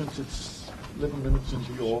indulgence. It's 11 minutes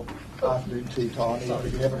into your afternoon tea time, even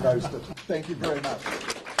if you haven't noticed it. Thank you very much.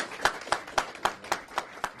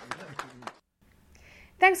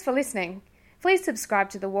 Thanks for listening. Please subscribe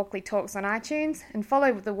to the Walkley Talks on iTunes and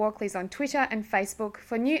follow the Walkleys on Twitter and Facebook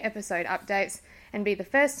for new episode updates and be the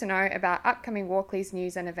first to know about upcoming Walkleys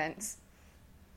news and events.